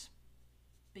sheet,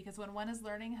 because when one is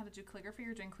learning how to do calligraphy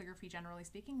or doing calligraphy generally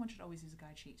speaking, one should always use a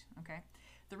guide sheet, okay?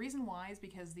 The reason why is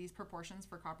because these proportions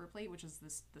for copperplate, which is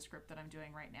the script that I'm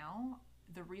doing right now,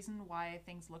 the reason why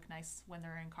things look nice when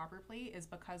they're in copperplate is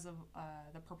because of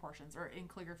the proportions, or in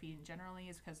calligraphy generally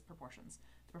is because of proportions.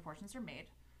 The proportions are made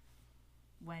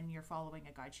when you're following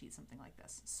a guide sheet, something like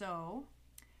this. So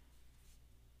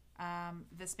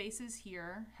the spaces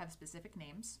here have specific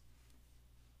names.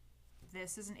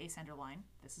 This is an ascender line,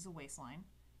 this is a waistline,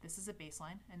 this is a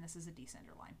baseline, and this is a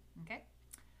descender line, okay?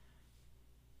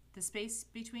 The space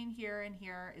between here and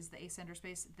here is the ascender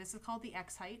space. This is called the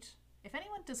X height. If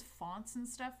anyone does fonts and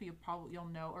stuff, you'll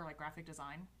know, or like graphic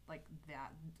design, like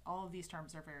that, all of these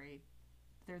terms are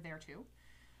they're there too.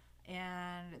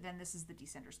 And then this is the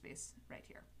descender space right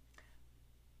here.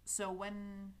 So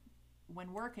when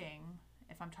working,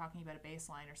 if I'm talking about a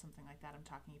baseline or something like that, I'm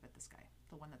talking about this guy,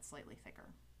 the one that's slightly thicker.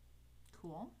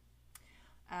 Cool.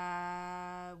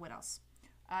 What else?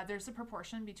 There's a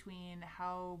proportion between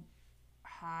how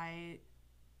high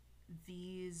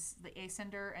the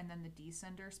ascender and then the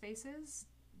descender spaces,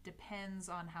 depends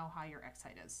on how high your X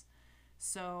height is.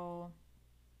 So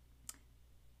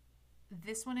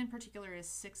this one in particular is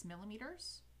 6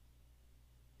 millimeters.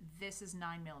 This is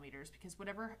 9 millimeters, because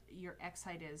whatever your X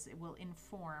height is, it will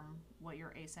inform what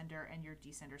your ascender and your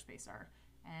descender space are.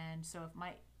 And so if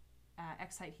my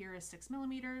X height here is 6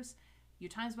 millimeters, you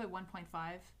times by 1.5,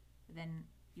 then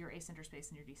your ascender space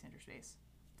and your descender space.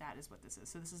 That is what this is.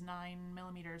 So this is 9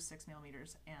 millimeters, 6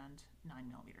 millimeters, and 9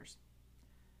 millimeters.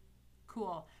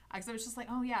 Cool. Because I was just like,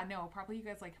 oh yeah, no, probably you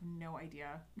guys like have no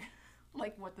idea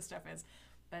like what the stuff is.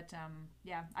 But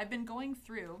yeah, I've been going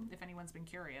through, if anyone's been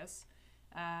curious,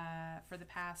 for the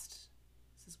past,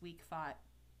 this is week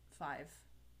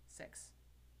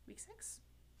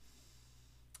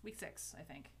 6, I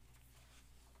think.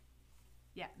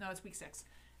 Yeah, no, it's week 6.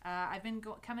 I've been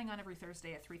coming on every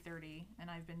Thursday at 3:30,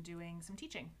 and I've been doing some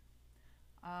teaching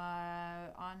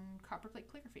on copperplate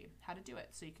calligraphy, how to do it,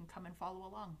 so you can come and follow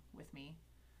along with me.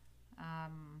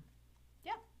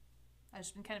 Yeah, I've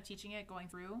just been kind of teaching it, going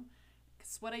through.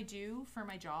 It's what I do for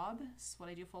my job, it's what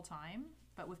I do full time,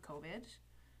 but with COVID,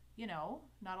 you know,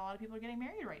 not a lot of people are getting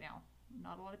married right now.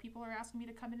 Not a lot of people are asking me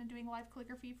to come in and doing live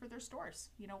calligraphy for their stores.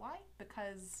 You know why?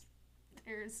 Because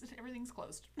everything's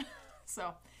closed.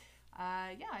 So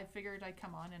yeah, I figured I'd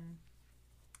come on and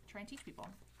try and teach people.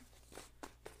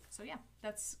 So yeah,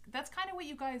 that's kind of what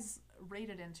you guys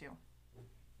rated into.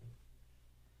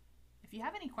 If you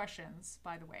have any questions,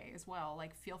 by the way, as well,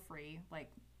 like feel free,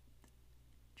 like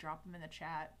drop them in the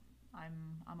chat.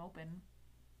 I'm open.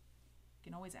 You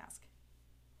can always ask.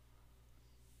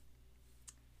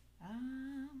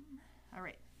 All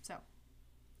right, so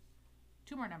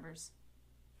 2 more numbers,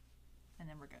 and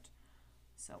then we're good.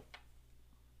 So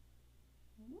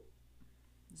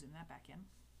zoom that back in.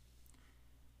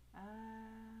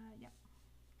 Yeah.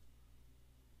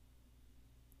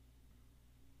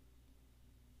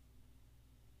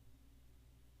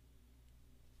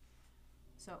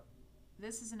 So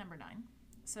this is a number 9.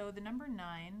 So the number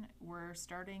 9, we're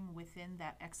starting within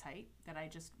that X height that I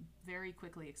just very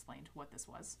quickly explained what this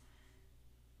was.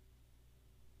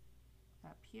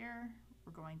 Up here,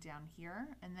 we're going down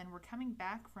here, and then we're coming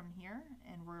back from here,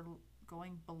 and we're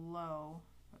going below.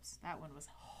 Oops, that one was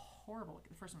horrible.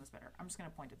 The first one was better. I'm just going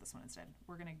to point at this one instead.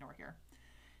 We're going to ignore here.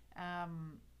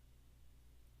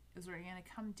 Is we're going to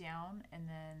come down and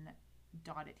then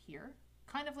dot it here,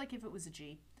 kind of like if it was a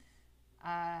G.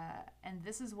 And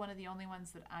this is one of the only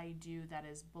ones that I do that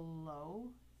is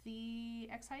below the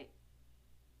X height,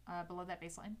 below that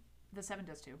baseline. The 7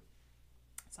 does too,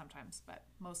 sometimes, but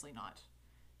mostly not.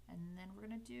 And then we're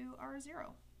going to do our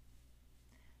 0,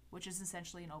 which is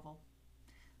essentially an oval.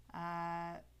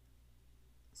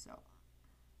 So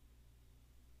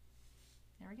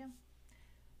there we go.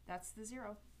 That's the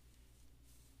 0.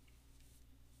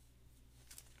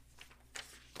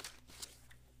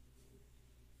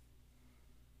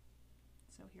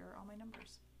 So here are all my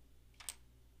numbers.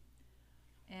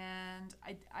 And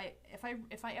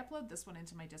if I upload this one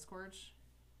into my Discord,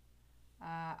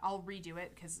 I'll redo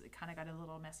it because it kind of got a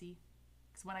little messy.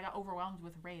 Because when I got overwhelmed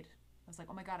with Raid, I was like,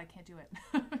 oh my god, I can't do it.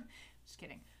 Just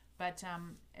kidding. But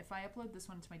if I upload this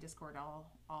one to my Discord,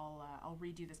 I'll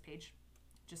redo this page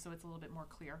just so it's a little bit more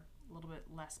clear, a little bit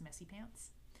less messy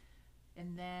pants.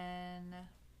 And then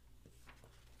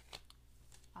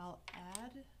I'll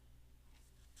add.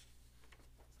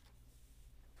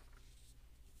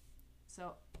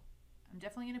 So I'm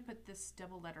definitely going to put this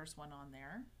double letters one on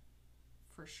there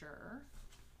for sure.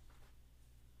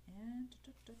 And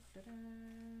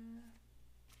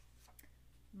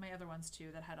my other ones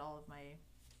too that had all of my,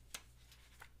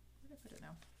 where did I put it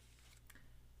now?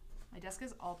 My desk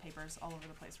is all papers all over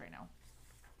the place right now.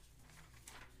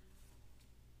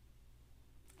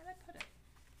 Where did I put it?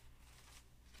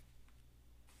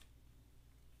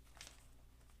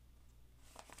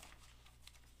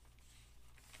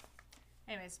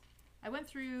 Anyways, I went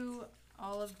through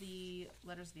all of the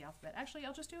letters of the alphabet. Actually,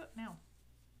 I'll just do it now.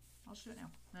 I'll just do it now.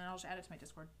 And I'll just add it to my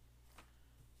Discord.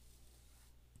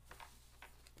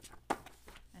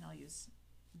 And I'll use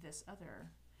this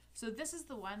other. So this is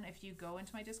the one, if you go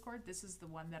into my Discord, this is the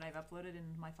one that I've uploaded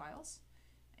in my files.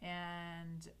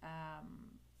 And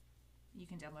you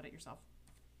can download it yourself.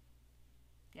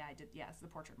 Yeah, I did. Yeah, it's the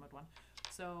portrait mode one.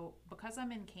 So because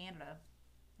I'm in Canada,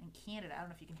 I don't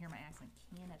know if you can hear my accent,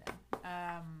 Canada.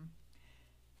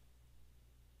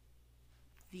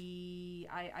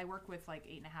 I work with like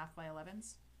 8.5 by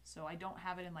 11s, so I don't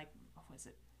have it in like, what is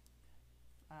it?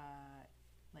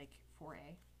 Like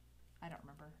 4A. I don't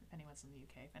remember if anyone's in the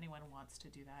UK. If anyone wants to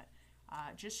do that,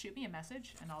 just shoot me a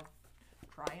message and I'll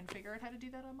try and figure out how to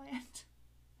do that on my end.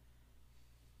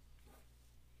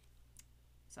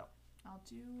 So I'll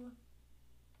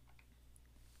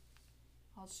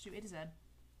just do A to Z.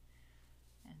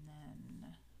 And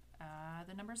then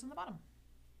the numbers on the bottom.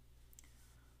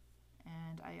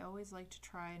 And I always like to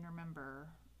try and remember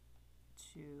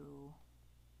to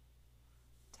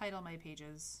title my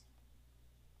pages.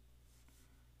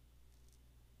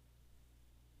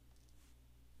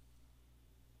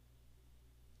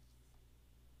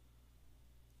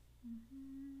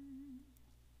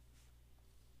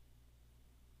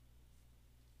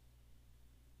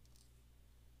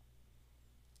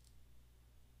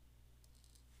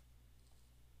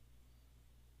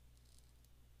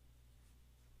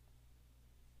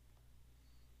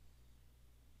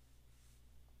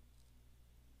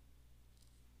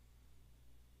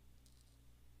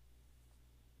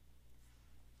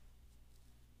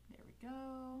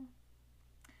 Go.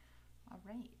 All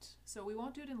right. So we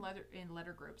won't do it in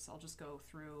letter groups. I'll just go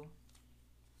through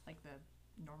like the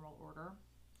normal order.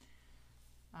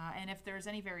 And if there's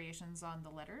any variations on the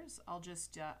letters, I'll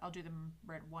just I'll do them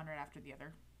one right after the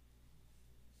other.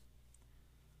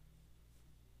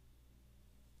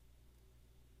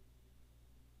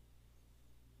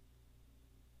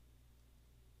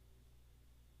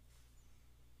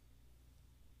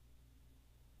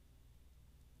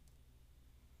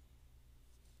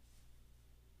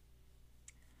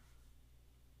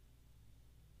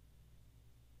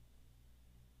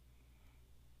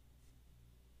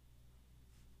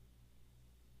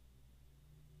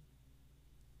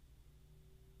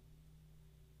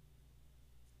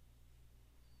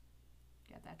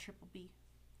 Got that triple B.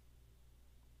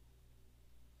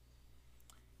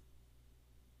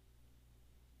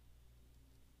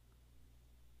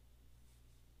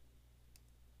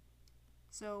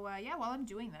 So yeah, while I'm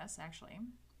doing this, actually,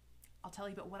 I'll tell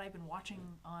you about what I've been watching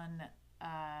on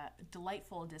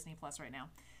delightful Disney Plus right now.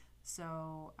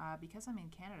 So because I'm in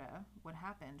Canada, what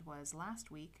happened was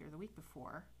last week or the week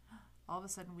before, all of a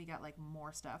sudden we got like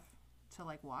more stuff to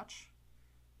like watch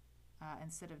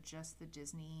instead of just the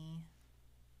Disney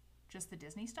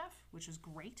stuff, which is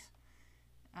great.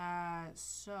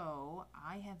 So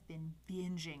I have been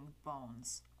binging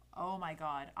Bones. Oh my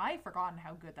god, I've forgotten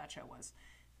how good that show was.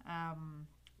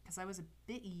 Because I was a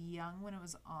bit young when it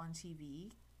was on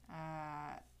TV,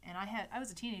 and I was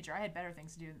a teenager. I had better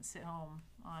things to do than sit home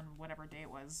on whatever day it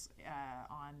was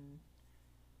on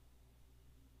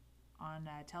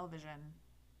television.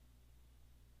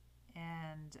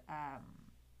 And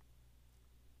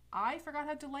I forgot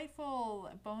how delightful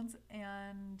Bones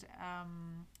and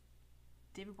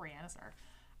David Boreanaz are.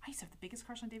 I used to have the biggest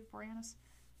crush on David Boreanaz.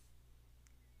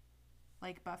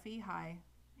 Like Buffy, hi,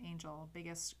 Angel,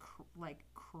 biggest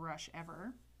crush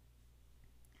ever.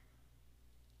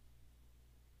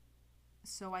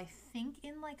 So I think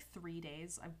in like 3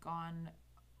 days I've gone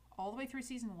all the way through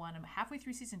season 1. I'm halfway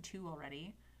through season 2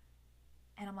 already.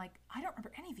 And I'm like, I don't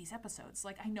remember any of these episodes.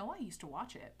 Like, I know I used to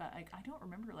watch it, but I don't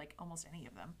remember like almost any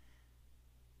of them.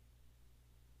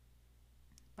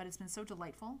 but it's been so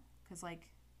delightful because, like,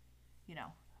 you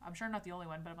know, I'm sure I'm not the only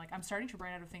one, but I'm like, I'm starting to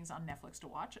run out of things on Netflix to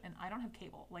watch, and I don't have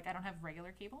cable. Like, I don't have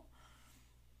regular cable.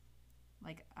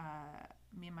 Like,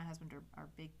 me and my husband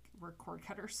we're cord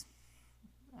cutters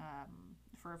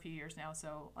for a few years now.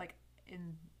 So, like,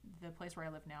 in the place where I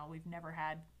live now, we've never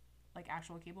had, like,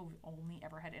 actual cable. We've only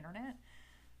ever had internet.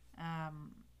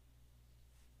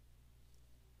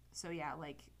 So, yeah,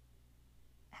 like,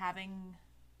 having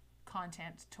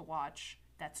content to watch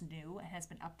that's new and has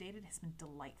been updated has been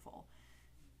delightful.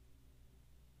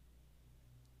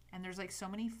 And there's, like, so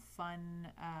many fun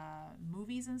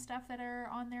movies and stuff that are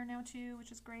on there now too,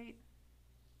 which is great.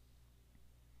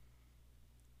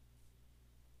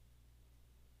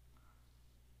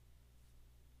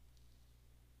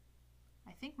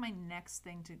 I think my next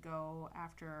thing to go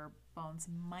after Bones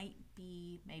might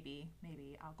be maybe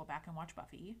I'll go back and watch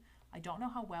Buffy. I don't know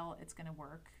how well it's going to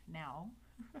work now.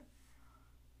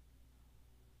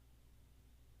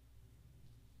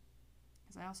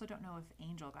 Because I also don't know if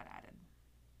Angel got added.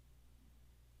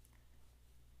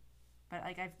 But,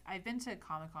 like, I've been to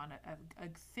Comic-Con a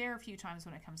fair few times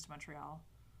when it comes to Montreal.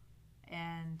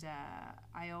 And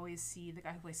I always see the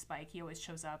guy who plays Spike. He always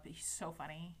shows up. He's so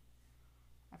funny.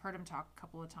 I've heard him talk a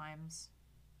couple of times.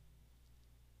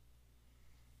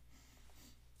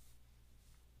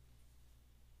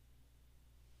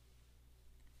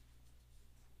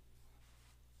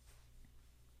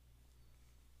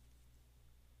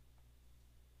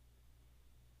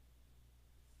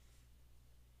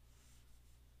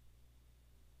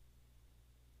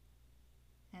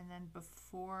 And then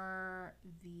before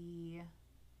the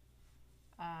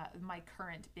my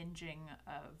current binging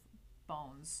of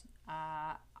Bones,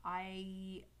 I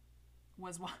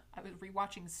was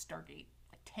rewatching Stargate,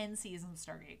 like 10 seasons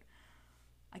of Stargate.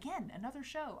 Again, another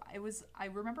show. I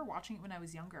remember watching it when I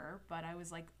was younger, but I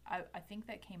was like, I think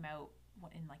that came out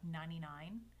in like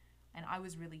 99, and I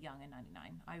was really young in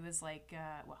 99. I was like,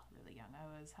 really young.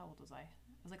 How old was I?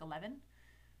 I was like 11.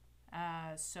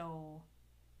 So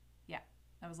yeah,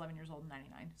 I was 11 years old in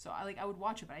 99. So I would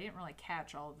watch it, but I didn't really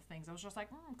catch all of the things. I was just like,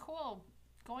 cool,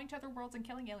 going to other worlds and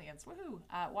killing aliens, woohoo.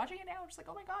 Watching it now, I'm just like,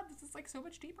 oh my god, this is like so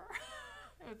much deeper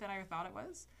than I thought it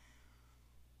was.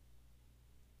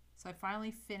 So I finally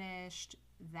finished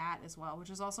that as well, which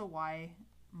is also why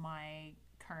my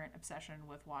current obsession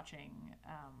with watching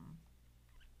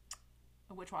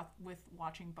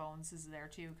watching Bones is there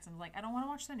too, because I'm like, I don't want to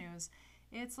watch the news.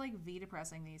 It's like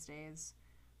depressing these days.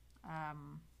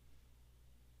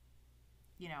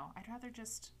 You know, I'd rather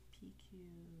just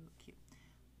PQQ.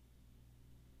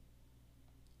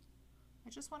 I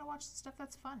just want to watch stuff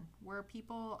that's fun, where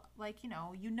people, like, you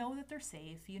know that they're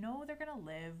safe, you know they're gonna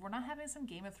live. We're not having some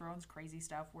Game of Thrones crazy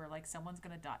stuff where, like, someone's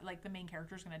gonna die, like the main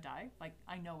character's gonna die. Like,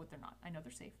 I know what they're not. I know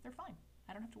they're safe. They're fine.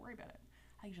 I don't have to worry about it.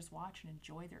 I can just watch and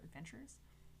enjoy their adventures.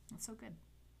 It's so good.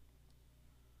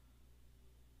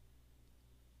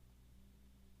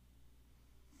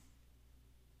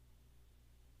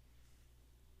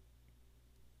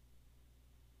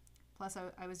 Plus,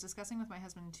 I was discussing with my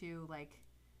husband too, like,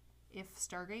 if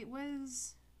Stargate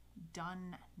was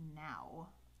done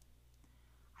now,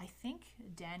 I think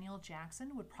Daniel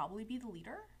Jackson would probably be the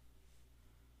leader.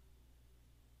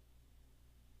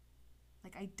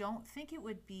 Like, I don't think it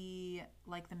would be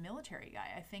like the military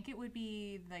guy. I think it would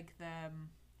be like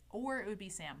or it would be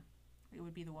Sam. It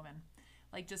would be the woman.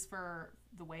 Like, just for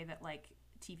the way that, like,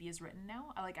 TV is written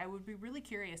now. I would be really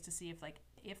curious to see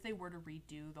if they were to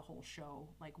redo the whole show,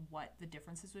 like, what the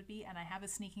differences would be. And I have a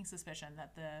sneaking suspicion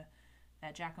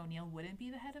that Jack O'Neill wouldn't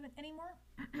be the head of it anymore.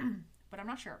 But I'm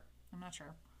not sure.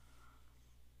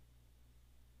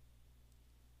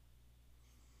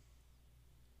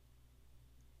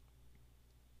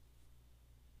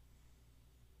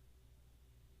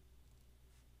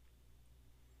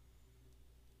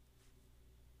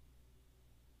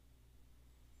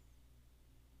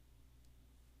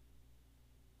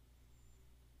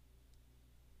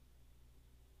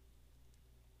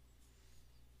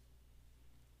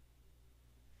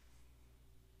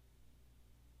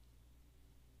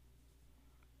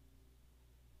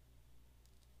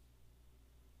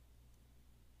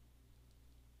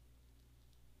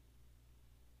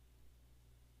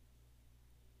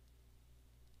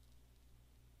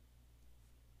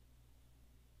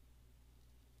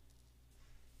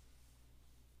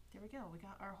 There we go. We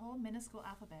got our whole minuscule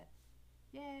alphabet.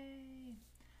 Yay!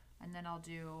 And then I'll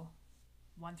do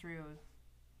 1 through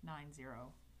 90.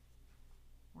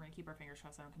 We're going to keep our fingers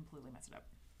crossed I don't completely mess it up.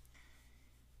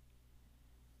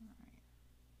 All right.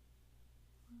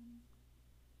 1.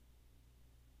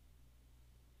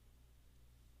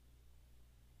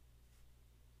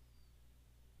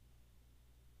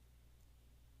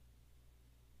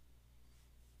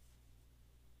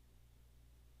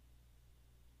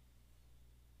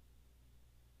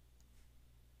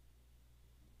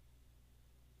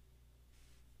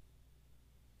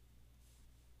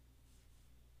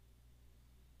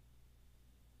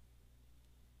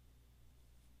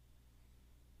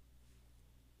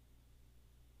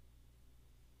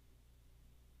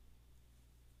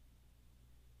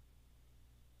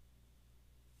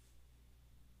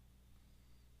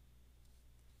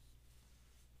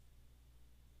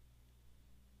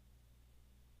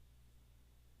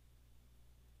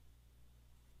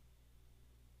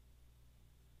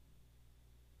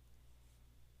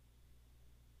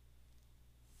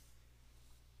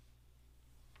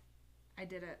 I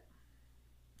did it.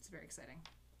 It's very exciting.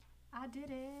 I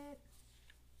did it.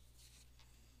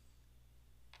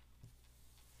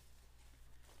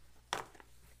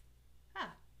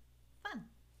 Ah, fun.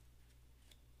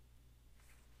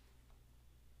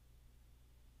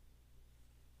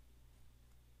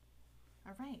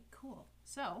 All right, cool.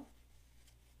 So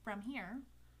from here,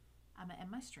 I'm gonna end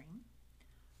my stream.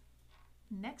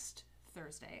 Next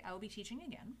Thursday, I will be teaching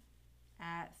again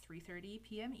at 3:30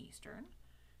 p.m. Eastern.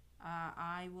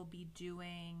 I will be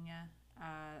doing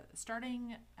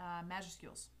starting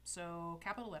majuscules, so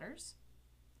capital letters.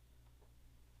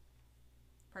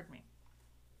 Pardon me.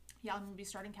 Yeah, I'm gonna be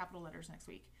starting capital letters next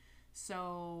week.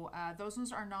 So those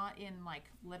ones are not in like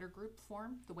letter group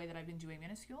form, the way that I've been doing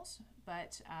minuscules,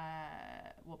 but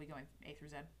we'll be going A through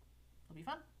Z. It'll be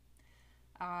fun.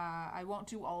 I won't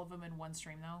do all of them in one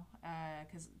stream though,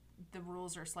 because the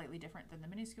rules are slightly different than the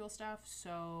minuscule stuff.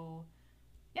 So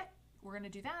yeah, we're gonna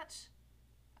do that.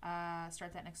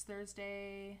 Start that next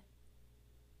Thursday.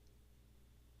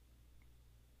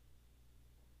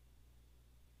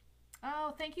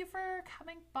 Oh, thank you for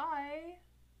coming by.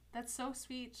 That's so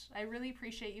sweet. I really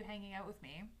appreciate you hanging out with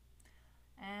me.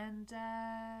 And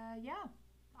yeah,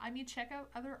 I mean, check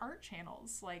out other art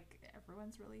channels. Like,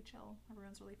 everyone's really chill.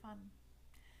 Everyone's really fun.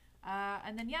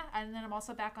 And then yeah, and then I'm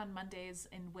also back on Mondays,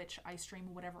 in which I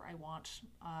stream whatever I want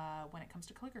when it comes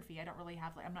to calligraphy. I don't really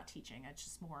have, like, I'm not teaching. It's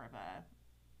just more of a,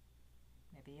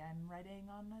 maybe I'm writing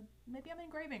on maybe I'm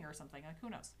engraving or something. Like, who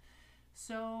knows?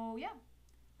 So yeah,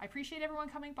 I appreciate everyone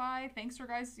coming by. Thanks for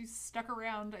guys who stuck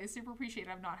around. I super appreciate it.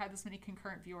 I've not had this many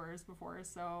concurrent viewers before,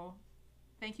 so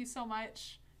thank you so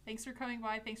much. Thanks for coming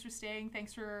by. Thanks for staying.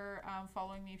 Thanks for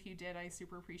following me if you did. I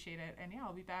super appreciate it. And yeah,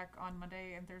 I'll be back on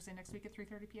Monday and Thursday next week at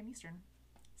 3:30 p.m. Eastern.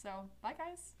 So bye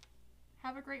guys.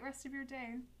 Have a great rest of your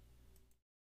day.